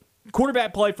 So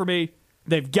quarterback play for me,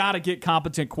 they've got to get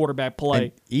competent quarterback play.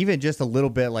 And even just a little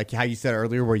bit, like how you said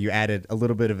earlier, where you added a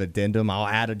little bit of addendum, I'll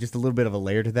add just a little bit of a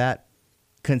layer to that.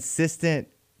 Consistent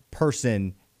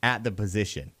person at the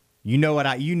position.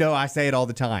 I say it all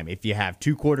the time. If you have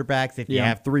two quarterbacks, if you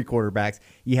have three quarterbacks,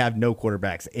 you have no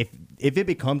quarterbacks. If it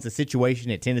becomes a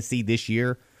situation at Tennessee this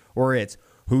year where it's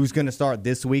who's going to start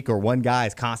this week, or one guy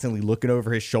is constantly looking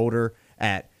over his shoulder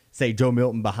at, say, Joe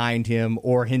Milton behind him,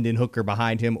 or Hendon Hooker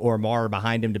behind him, or Amara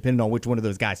behind him, depending on which one of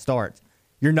those guys starts,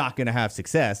 you're not going to have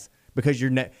success, because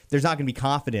there's not going to be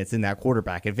confidence in that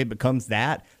quarterback. If it becomes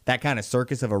that kind of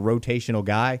circus of a rotational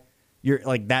guy, you're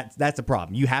like that's a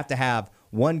problem. You have to have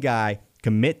one guy,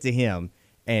 commit to him,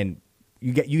 and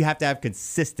you have to have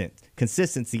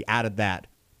consistency out of that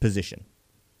position.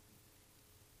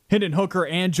 Hendon Hooker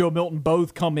and Joe Milton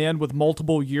both come in with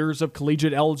multiple years of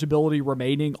collegiate eligibility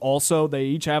remaining. Also, they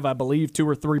each have, I believe, 2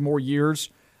 or 3 more years.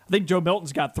 I think Joe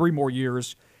Milton's got 3 more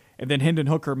years, and then Hendon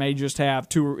Hooker may just have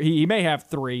 2. He may have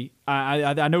 3.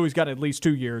 I know he's got at least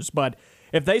 2 years. But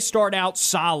if they start out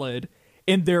solid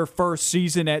in their first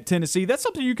season at Tennessee, that's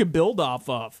something you can build off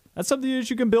of. That's something that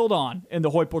you can build on in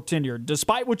the Heupel tenure.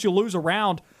 Despite what you lose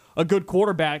around a good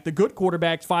quarterback, the good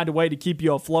quarterbacks find a way to keep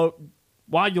you afloat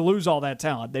while you lose all that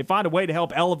talent. They find a way to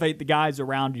help elevate the guys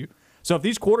around you. So if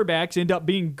these quarterbacks end up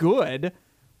being good,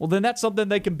 well, then that's something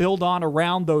they can build on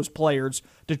around those players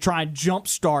to try and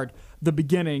jumpstart the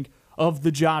beginning of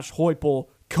the Josh Heupel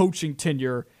coaching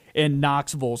tenure in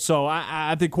Knoxville. So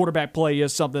I think quarterback play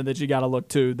is something that you got to look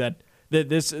to, that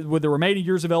this, with the remaining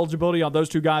years of eligibility on those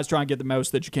two guys, try and get the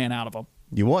most that you can out of them.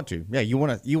 You want to. Yeah, you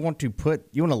want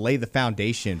to lay the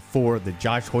foundation for the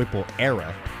Josh Heupel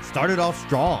era. Started off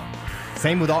strong.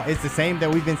 It's the same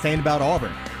that we've been saying about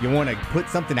Auburn. You want to put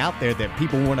something out there that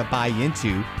people want to buy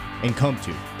into and come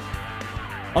to.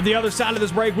 On the other side of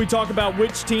this break, we talk about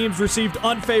which teams received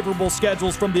unfavorable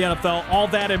schedules from the NFL. All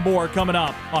that and more coming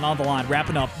up on the Line,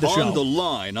 wrapping up the show. On the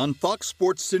Line on Fox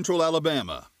Sports Central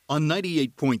Alabama on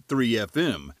 98.3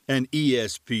 FM and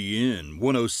ESPN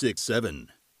 106.7.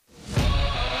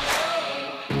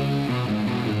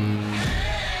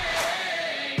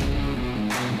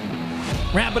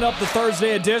 Wrapping up the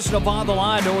Thursday edition of On the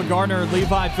Line, Noah Gardner and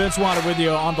Levi Fitzwater with you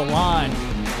on the Line.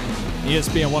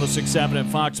 ESPN 106.7 and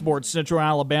Fox Sports Central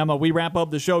Alabama. We wrap up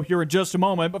the show here in just a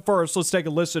moment, but first, let's take a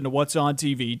listen to what's on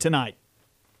TV tonight.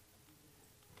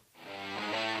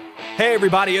 Hey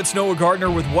everybody, it's Noah Gardner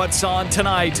with What's On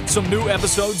Tonight. Some new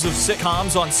episodes of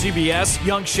sitcoms on CBS.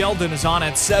 Young Sheldon is on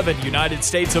at 7, United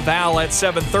States of Al at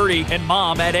 7:30, and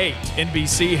Mom at 8.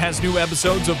 NBC has new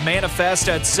episodes of Manifest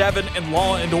at 7 and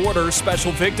Law & Order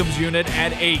Special Victims Unit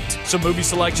at 8. Some movie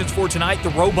selections for tonight. The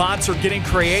robots are getting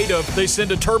creative. They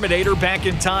send a Terminator back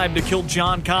in time to kill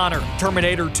John Connor.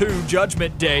 Terminator 2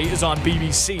 Judgment Day is on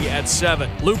BBC at 7.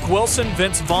 Luke Wilson,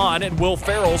 Vince Vaughn, and Will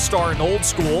Ferrell star in Old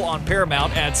School on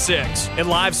Paramount at 6. In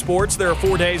live sports, there are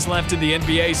 4 days left in the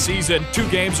NBA season. 2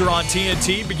 games are on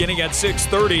TNT beginning at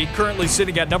 6:30. Currently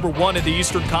sitting at number 1 in the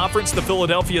Eastern Conference, the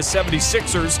Philadelphia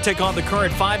 76ers take on the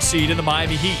current 5 seed in the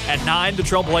Miami Heat. At 9, the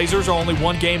Trailblazers are only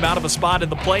 1 game out of a spot in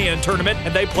the play-in tournament,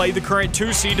 and they play the current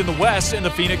 2 seed in the West in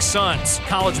the Phoenix Suns.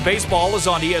 College baseball is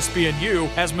on ESPNU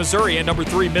as Missouri and number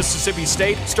 3 Mississippi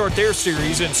State start their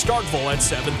series in Starkville at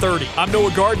 7:30. I'm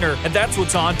Noah Gardner, and that's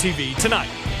what's on TV tonight.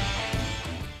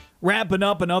 Wrapping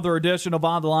up another edition of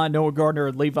On the Line, Noah Gardner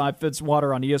and Levi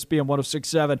Fitzwater on ESPN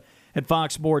 106.7 and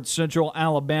Fox Sports Central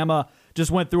Alabama.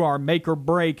 Just went through our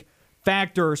make-or-break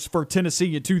factors for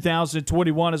Tennessee in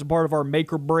 2021 as a part of our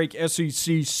make-or-break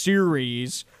SEC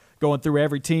series, going through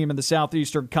every team in the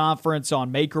Southeastern Conference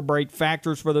on make-or-break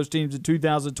factors for those teams in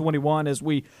 2021 as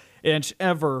we inch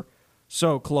ever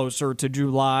so closer to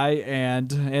July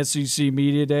and SEC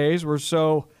Media Days.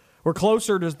 We're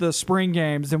closer to the spring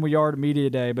games than we are to Media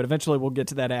Day, but eventually we'll get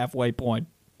to that halfway point.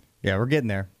 Yeah, we're getting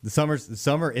there. The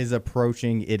summer is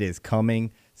approaching. It is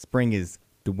coming. Spring is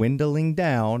dwindling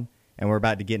down, and we're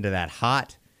about to get into that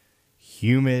hot,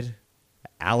 humid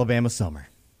Alabama summer.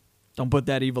 Don't put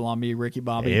that evil on me, Ricky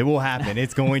Bobby. It will happen.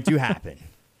 It's going to happen.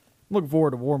 Looking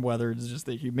forward to warm weather. It's just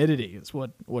the humidity is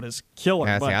what is killing.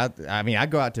 Yeah, I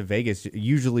go out to Vegas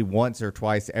usually once or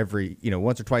twice every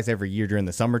year during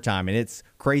the summertime, and it's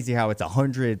crazy how it's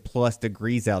 100+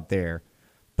 degrees out there,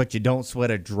 but you don't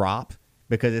sweat a drop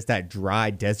because it's that dry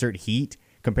desert heat.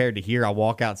 Compared to here, I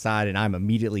walk outside and I'm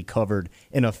immediately covered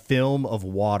in a film of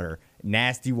water,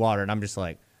 nasty water, and I'm just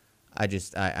like,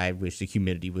 I wish the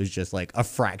humidity was just like a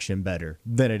fraction better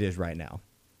than it is right now.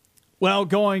 Well,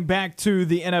 going back to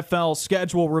the NFL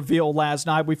schedule reveal last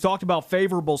night, we've talked about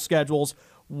favorable schedules.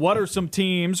 What are some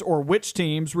teams or which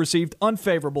teams received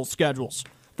unfavorable schedules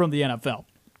from the NFL?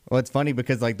 Well, it's funny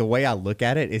because like the way I look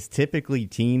at it is typically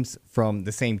teams from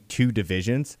the same two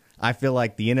divisions. I feel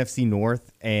like the NFC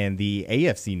North and the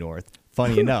AFC North,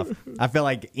 funny enough, I feel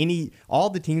like all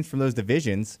the teams from those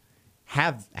divisions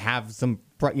have some,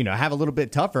 have a little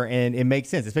bit tougher, and it makes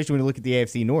sense, especially when you look at the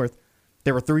AFC North.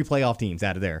 There were 3 playoff teams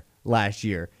out of there last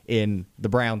year in the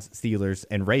Browns, Steelers,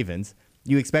 and Ravens.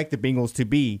 You expect the Bengals to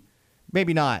be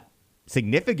maybe not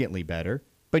significantly better,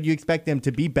 but you expect them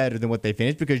to be better than what they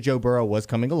finished because Joe Burrow was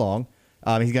coming along.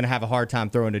 He's going to have a hard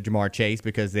time throwing to Jamar Chase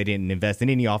because they didn't invest in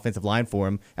any offensive line for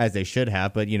him as they should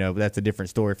have. But, that's a different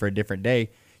story for a different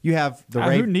day. You have the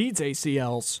Who needs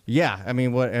ACLs? Yeah,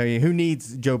 who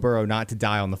needs Joe Burrow not to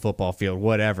die on the football field?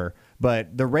 Whatever.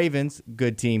 But the Ravens,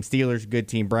 good team. Steelers, good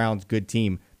team. Browns, good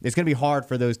team. It's going to be hard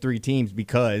for those 3 teams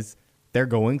because they're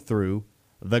going through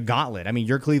the gauntlet.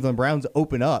 Your Cleveland Browns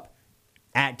open up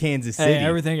at Kansas City. Hey,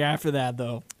 everything after that,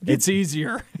 though, gets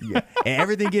easier. Yeah,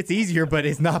 everything gets easier, but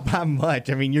it's not by much.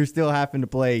 You're still having to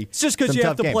play. It's just because you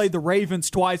have to play the Ravens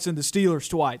twice and the Steelers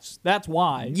twice. That's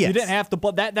why. Yes. You didn't have to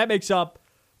play. That makes up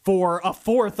for a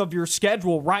fourth of your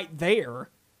schedule right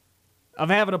there of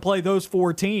having to play those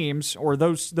 4 teams or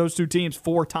those 2 teams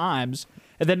 4 times.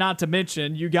 And then not to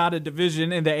mention, you got a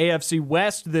division in the AFC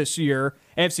West this year.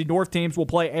 AFC North teams will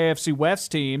play AFC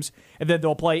West teams, and then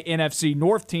they'll play NFC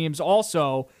North teams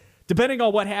also. Depending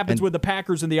on what happens with the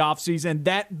Packers in the offseason,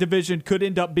 that division could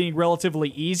end up being relatively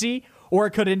easy, or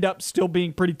it could end up still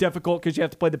being pretty difficult because you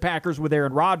have to play the Packers with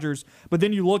Aaron Rodgers. But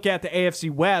then you look at the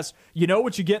AFC West, you know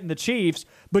what you get in the Chiefs,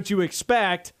 but you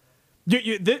expect...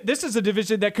 This is a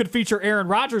division that could feature Aaron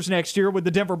Rodgers next year with the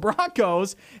Denver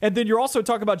Broncos, and then you're also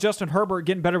talking about Justin Herbert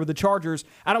getting better with the Chargers.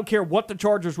 I don't care what the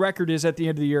Chargers' record is at the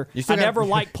end of the year. I never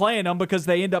like playing them because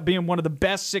they end up being one of the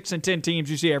best 6-10 teams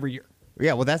you see every year.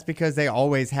 Yeah, well, that's because they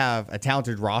always have a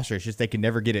talented roster. It's just they can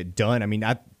never get it done.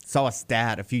 I saw a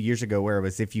stat a few years ago where it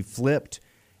was if you flipped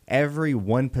every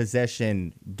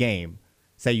one-possession game,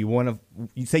 say you won a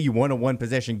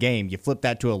 1-possession game, you flip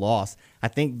that to a loss. I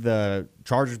think the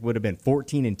Chargers would have been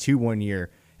 14-2 one year,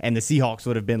 and the Seahawks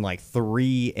would have been like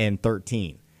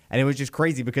 3-13. And it was just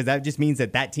crazy because that just means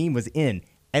that team was in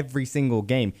every single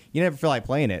game. You never feel like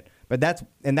playing it, but that's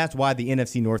why the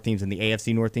NFC North teams and the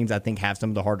AFC North teams I think have some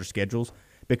of the harder schedules.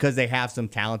 Because they have some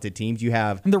talented teams.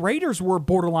 And the Raiders were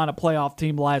borderline a playoff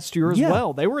team last year as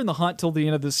well. They were in the hunt till the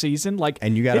end of the season.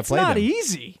 And you got to play them. It's not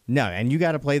easy. No, and you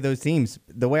got to play those teams.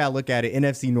 The way I look at it,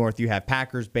 NFC North, you have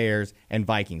Packers, Bears, and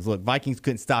Vikings. Look, Vikings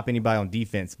couldn't stop anybody on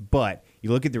defense, but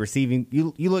you look at the receiving,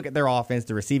 you look at their offense,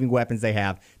 the receiving weapons they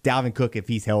have. Dalvin Cook, if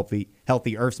he's healthy,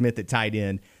 Irv Smith at tight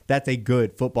end. That's a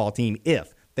good football team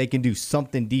if they can do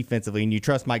something defensively, and you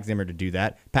trust Mike Zimmer to do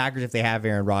that. Packers, if they have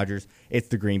Aaron Rodgers, it's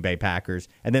the Green Bay Packers.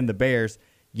 And then the Bears,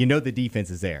 the defense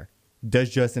is there. Does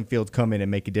Justin Fields come in and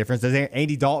make a difference? Does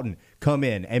Andy Dalton come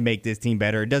in and make this team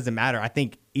better? It doesn't matter. I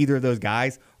think either of those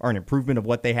guys are an improvement of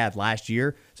what they had last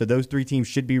year. So those 3 teams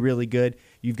should be really good.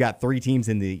 You've got 3 teams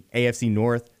in the AFC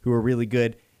North who are really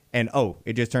good. And,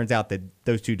 it just turns out that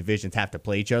those 2 divisions have to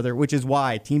play each other, which is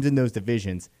why teams in those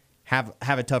divisions have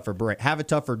a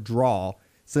tougher draw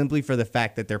simply for the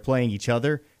fact that they're playing each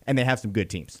other and they have some good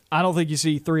teams. I don't think you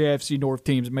see 3 AFC North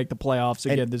teams make the playoffs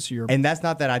again this year. And that's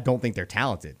not that I don't think they're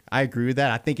talented. I agree with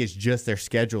that. I think it's just their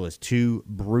schedule is too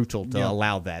brutal to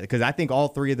allow that. Because I think all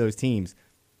 3 of those teams,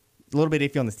 a little bit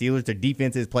iffy on the Steelers, their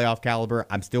defense is playoff caliber.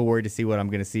 I'm still worried to see what I'm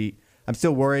going to see. I'm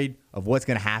still worried of what's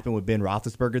going to happen with Ben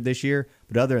Roethlisberger this year.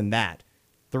 But other than that,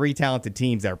 3 talented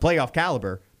teams that are playoff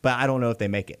caliber, but I don't know if they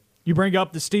make it. You bring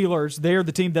up the Steelers. They're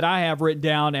the team that I have written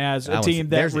down as a team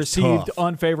that received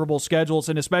unfavorable schedules,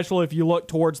 and especially if you look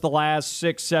towards the last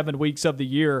 6-7 weeks of the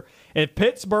year. If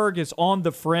Pittsburgh is on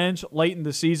the fringe late in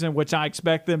the season, which I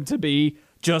expect them to be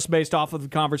just based off of the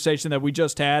conversation that we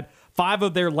just had, 5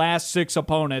 of their last 6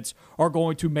 opponents are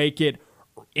going to make it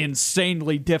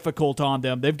insanely difficult on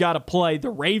them. They've got to play the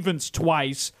Ravens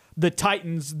twice, the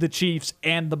Titans, the Chiefs,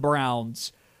 and the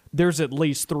Browns. There's at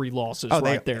least 3 losses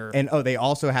there. And they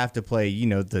also have to play,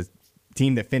 the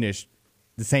team that finished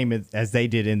the same as they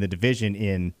did in the division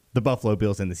in the Buffalo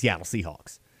Bills and the Seattle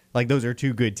Seahawks. Like, those are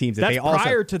 2 good teams. That's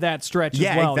prior to that stretch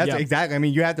as well. Yeah, exactly.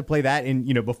 You have to play that. And,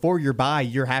 before your bye,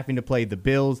 you're having to play the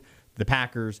Bills, the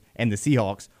Packers, and the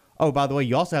Seahawks Oh, by the way,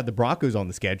 you also have the Broncos on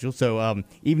the schedule. So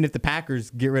even if the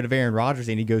Packers get rid of Aaron Rodgers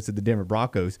and he goes to the Denver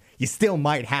Broncos, you still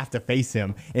might have to face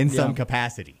him in some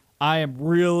capacity. I am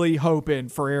really hoping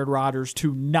for Aaron Rodgers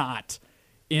to not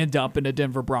end up in a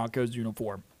Denver Broncos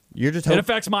uniform. You're just it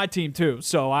affects my team too.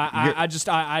 So I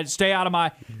stay out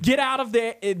of get out of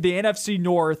the NFC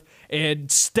North and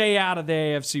stay out of the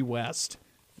AFC West.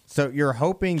 So you're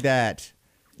hoping that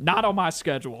not on my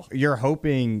schedule. You're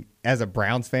hoping as a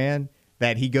Browns fan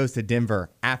that he goes to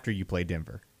Denver after you play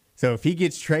Denver. So if he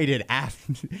gets traded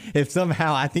after, if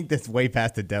somehow, I think that's way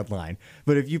past the deadline,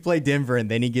 but if you play Denver and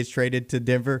then he gets traded to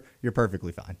Denver, you're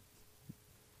perfectly fine.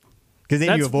 Because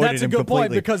then you avoided him completely. That's a good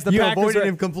point because the Packers avoided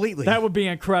him completely. That would be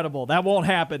incredible. That won't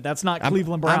happen. That's not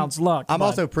Cleveland Browns' luck. I'm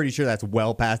also pretty sure that's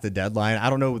well past the deadline. I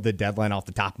don't know the deadline off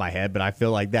the top of my head, but I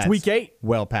feel like that's week 8.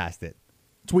 Well past it.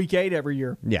 It's week 8 every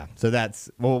year. Yeah, so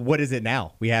what is it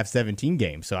now? We have 17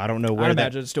 games, so I don't know where I'd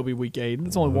imagine it'd still be week 8.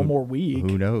 It's only one more week.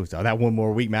 Who knows? Oh, that one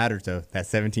more week matters, though. That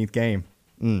 17th game.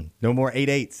 No more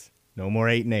 8-8s. No more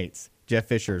 8-8s. Jeff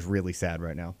Fisher is really sad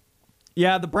right now.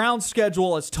 Yeah, the Browns'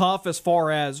 schedule is tough as far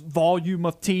as volume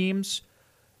of teams,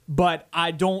 but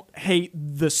I don't hate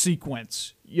the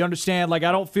sequence. You understand? Like,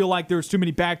 I don't feel like there's too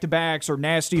many back-to-backs or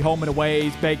nasty home and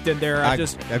aways baked in there. I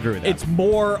just agree with that. It's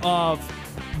more of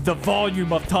the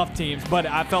volume of tough teams, but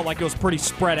I felt like it was pretty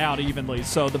spread out evenly.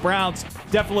 So the Browns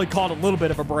definitely caught a little bit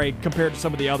of a break compared to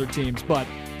some of the other teams. But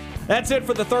that's it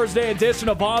for the Thursday edition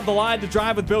of On the Line. To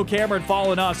Drive with Bill Cameron,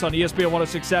 following us on ESPN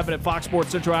 106.7 at Fox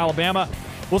Sports Central Alabama.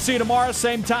 We'll see you tomorrow,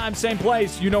 same time, same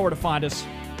place. You know where to find us.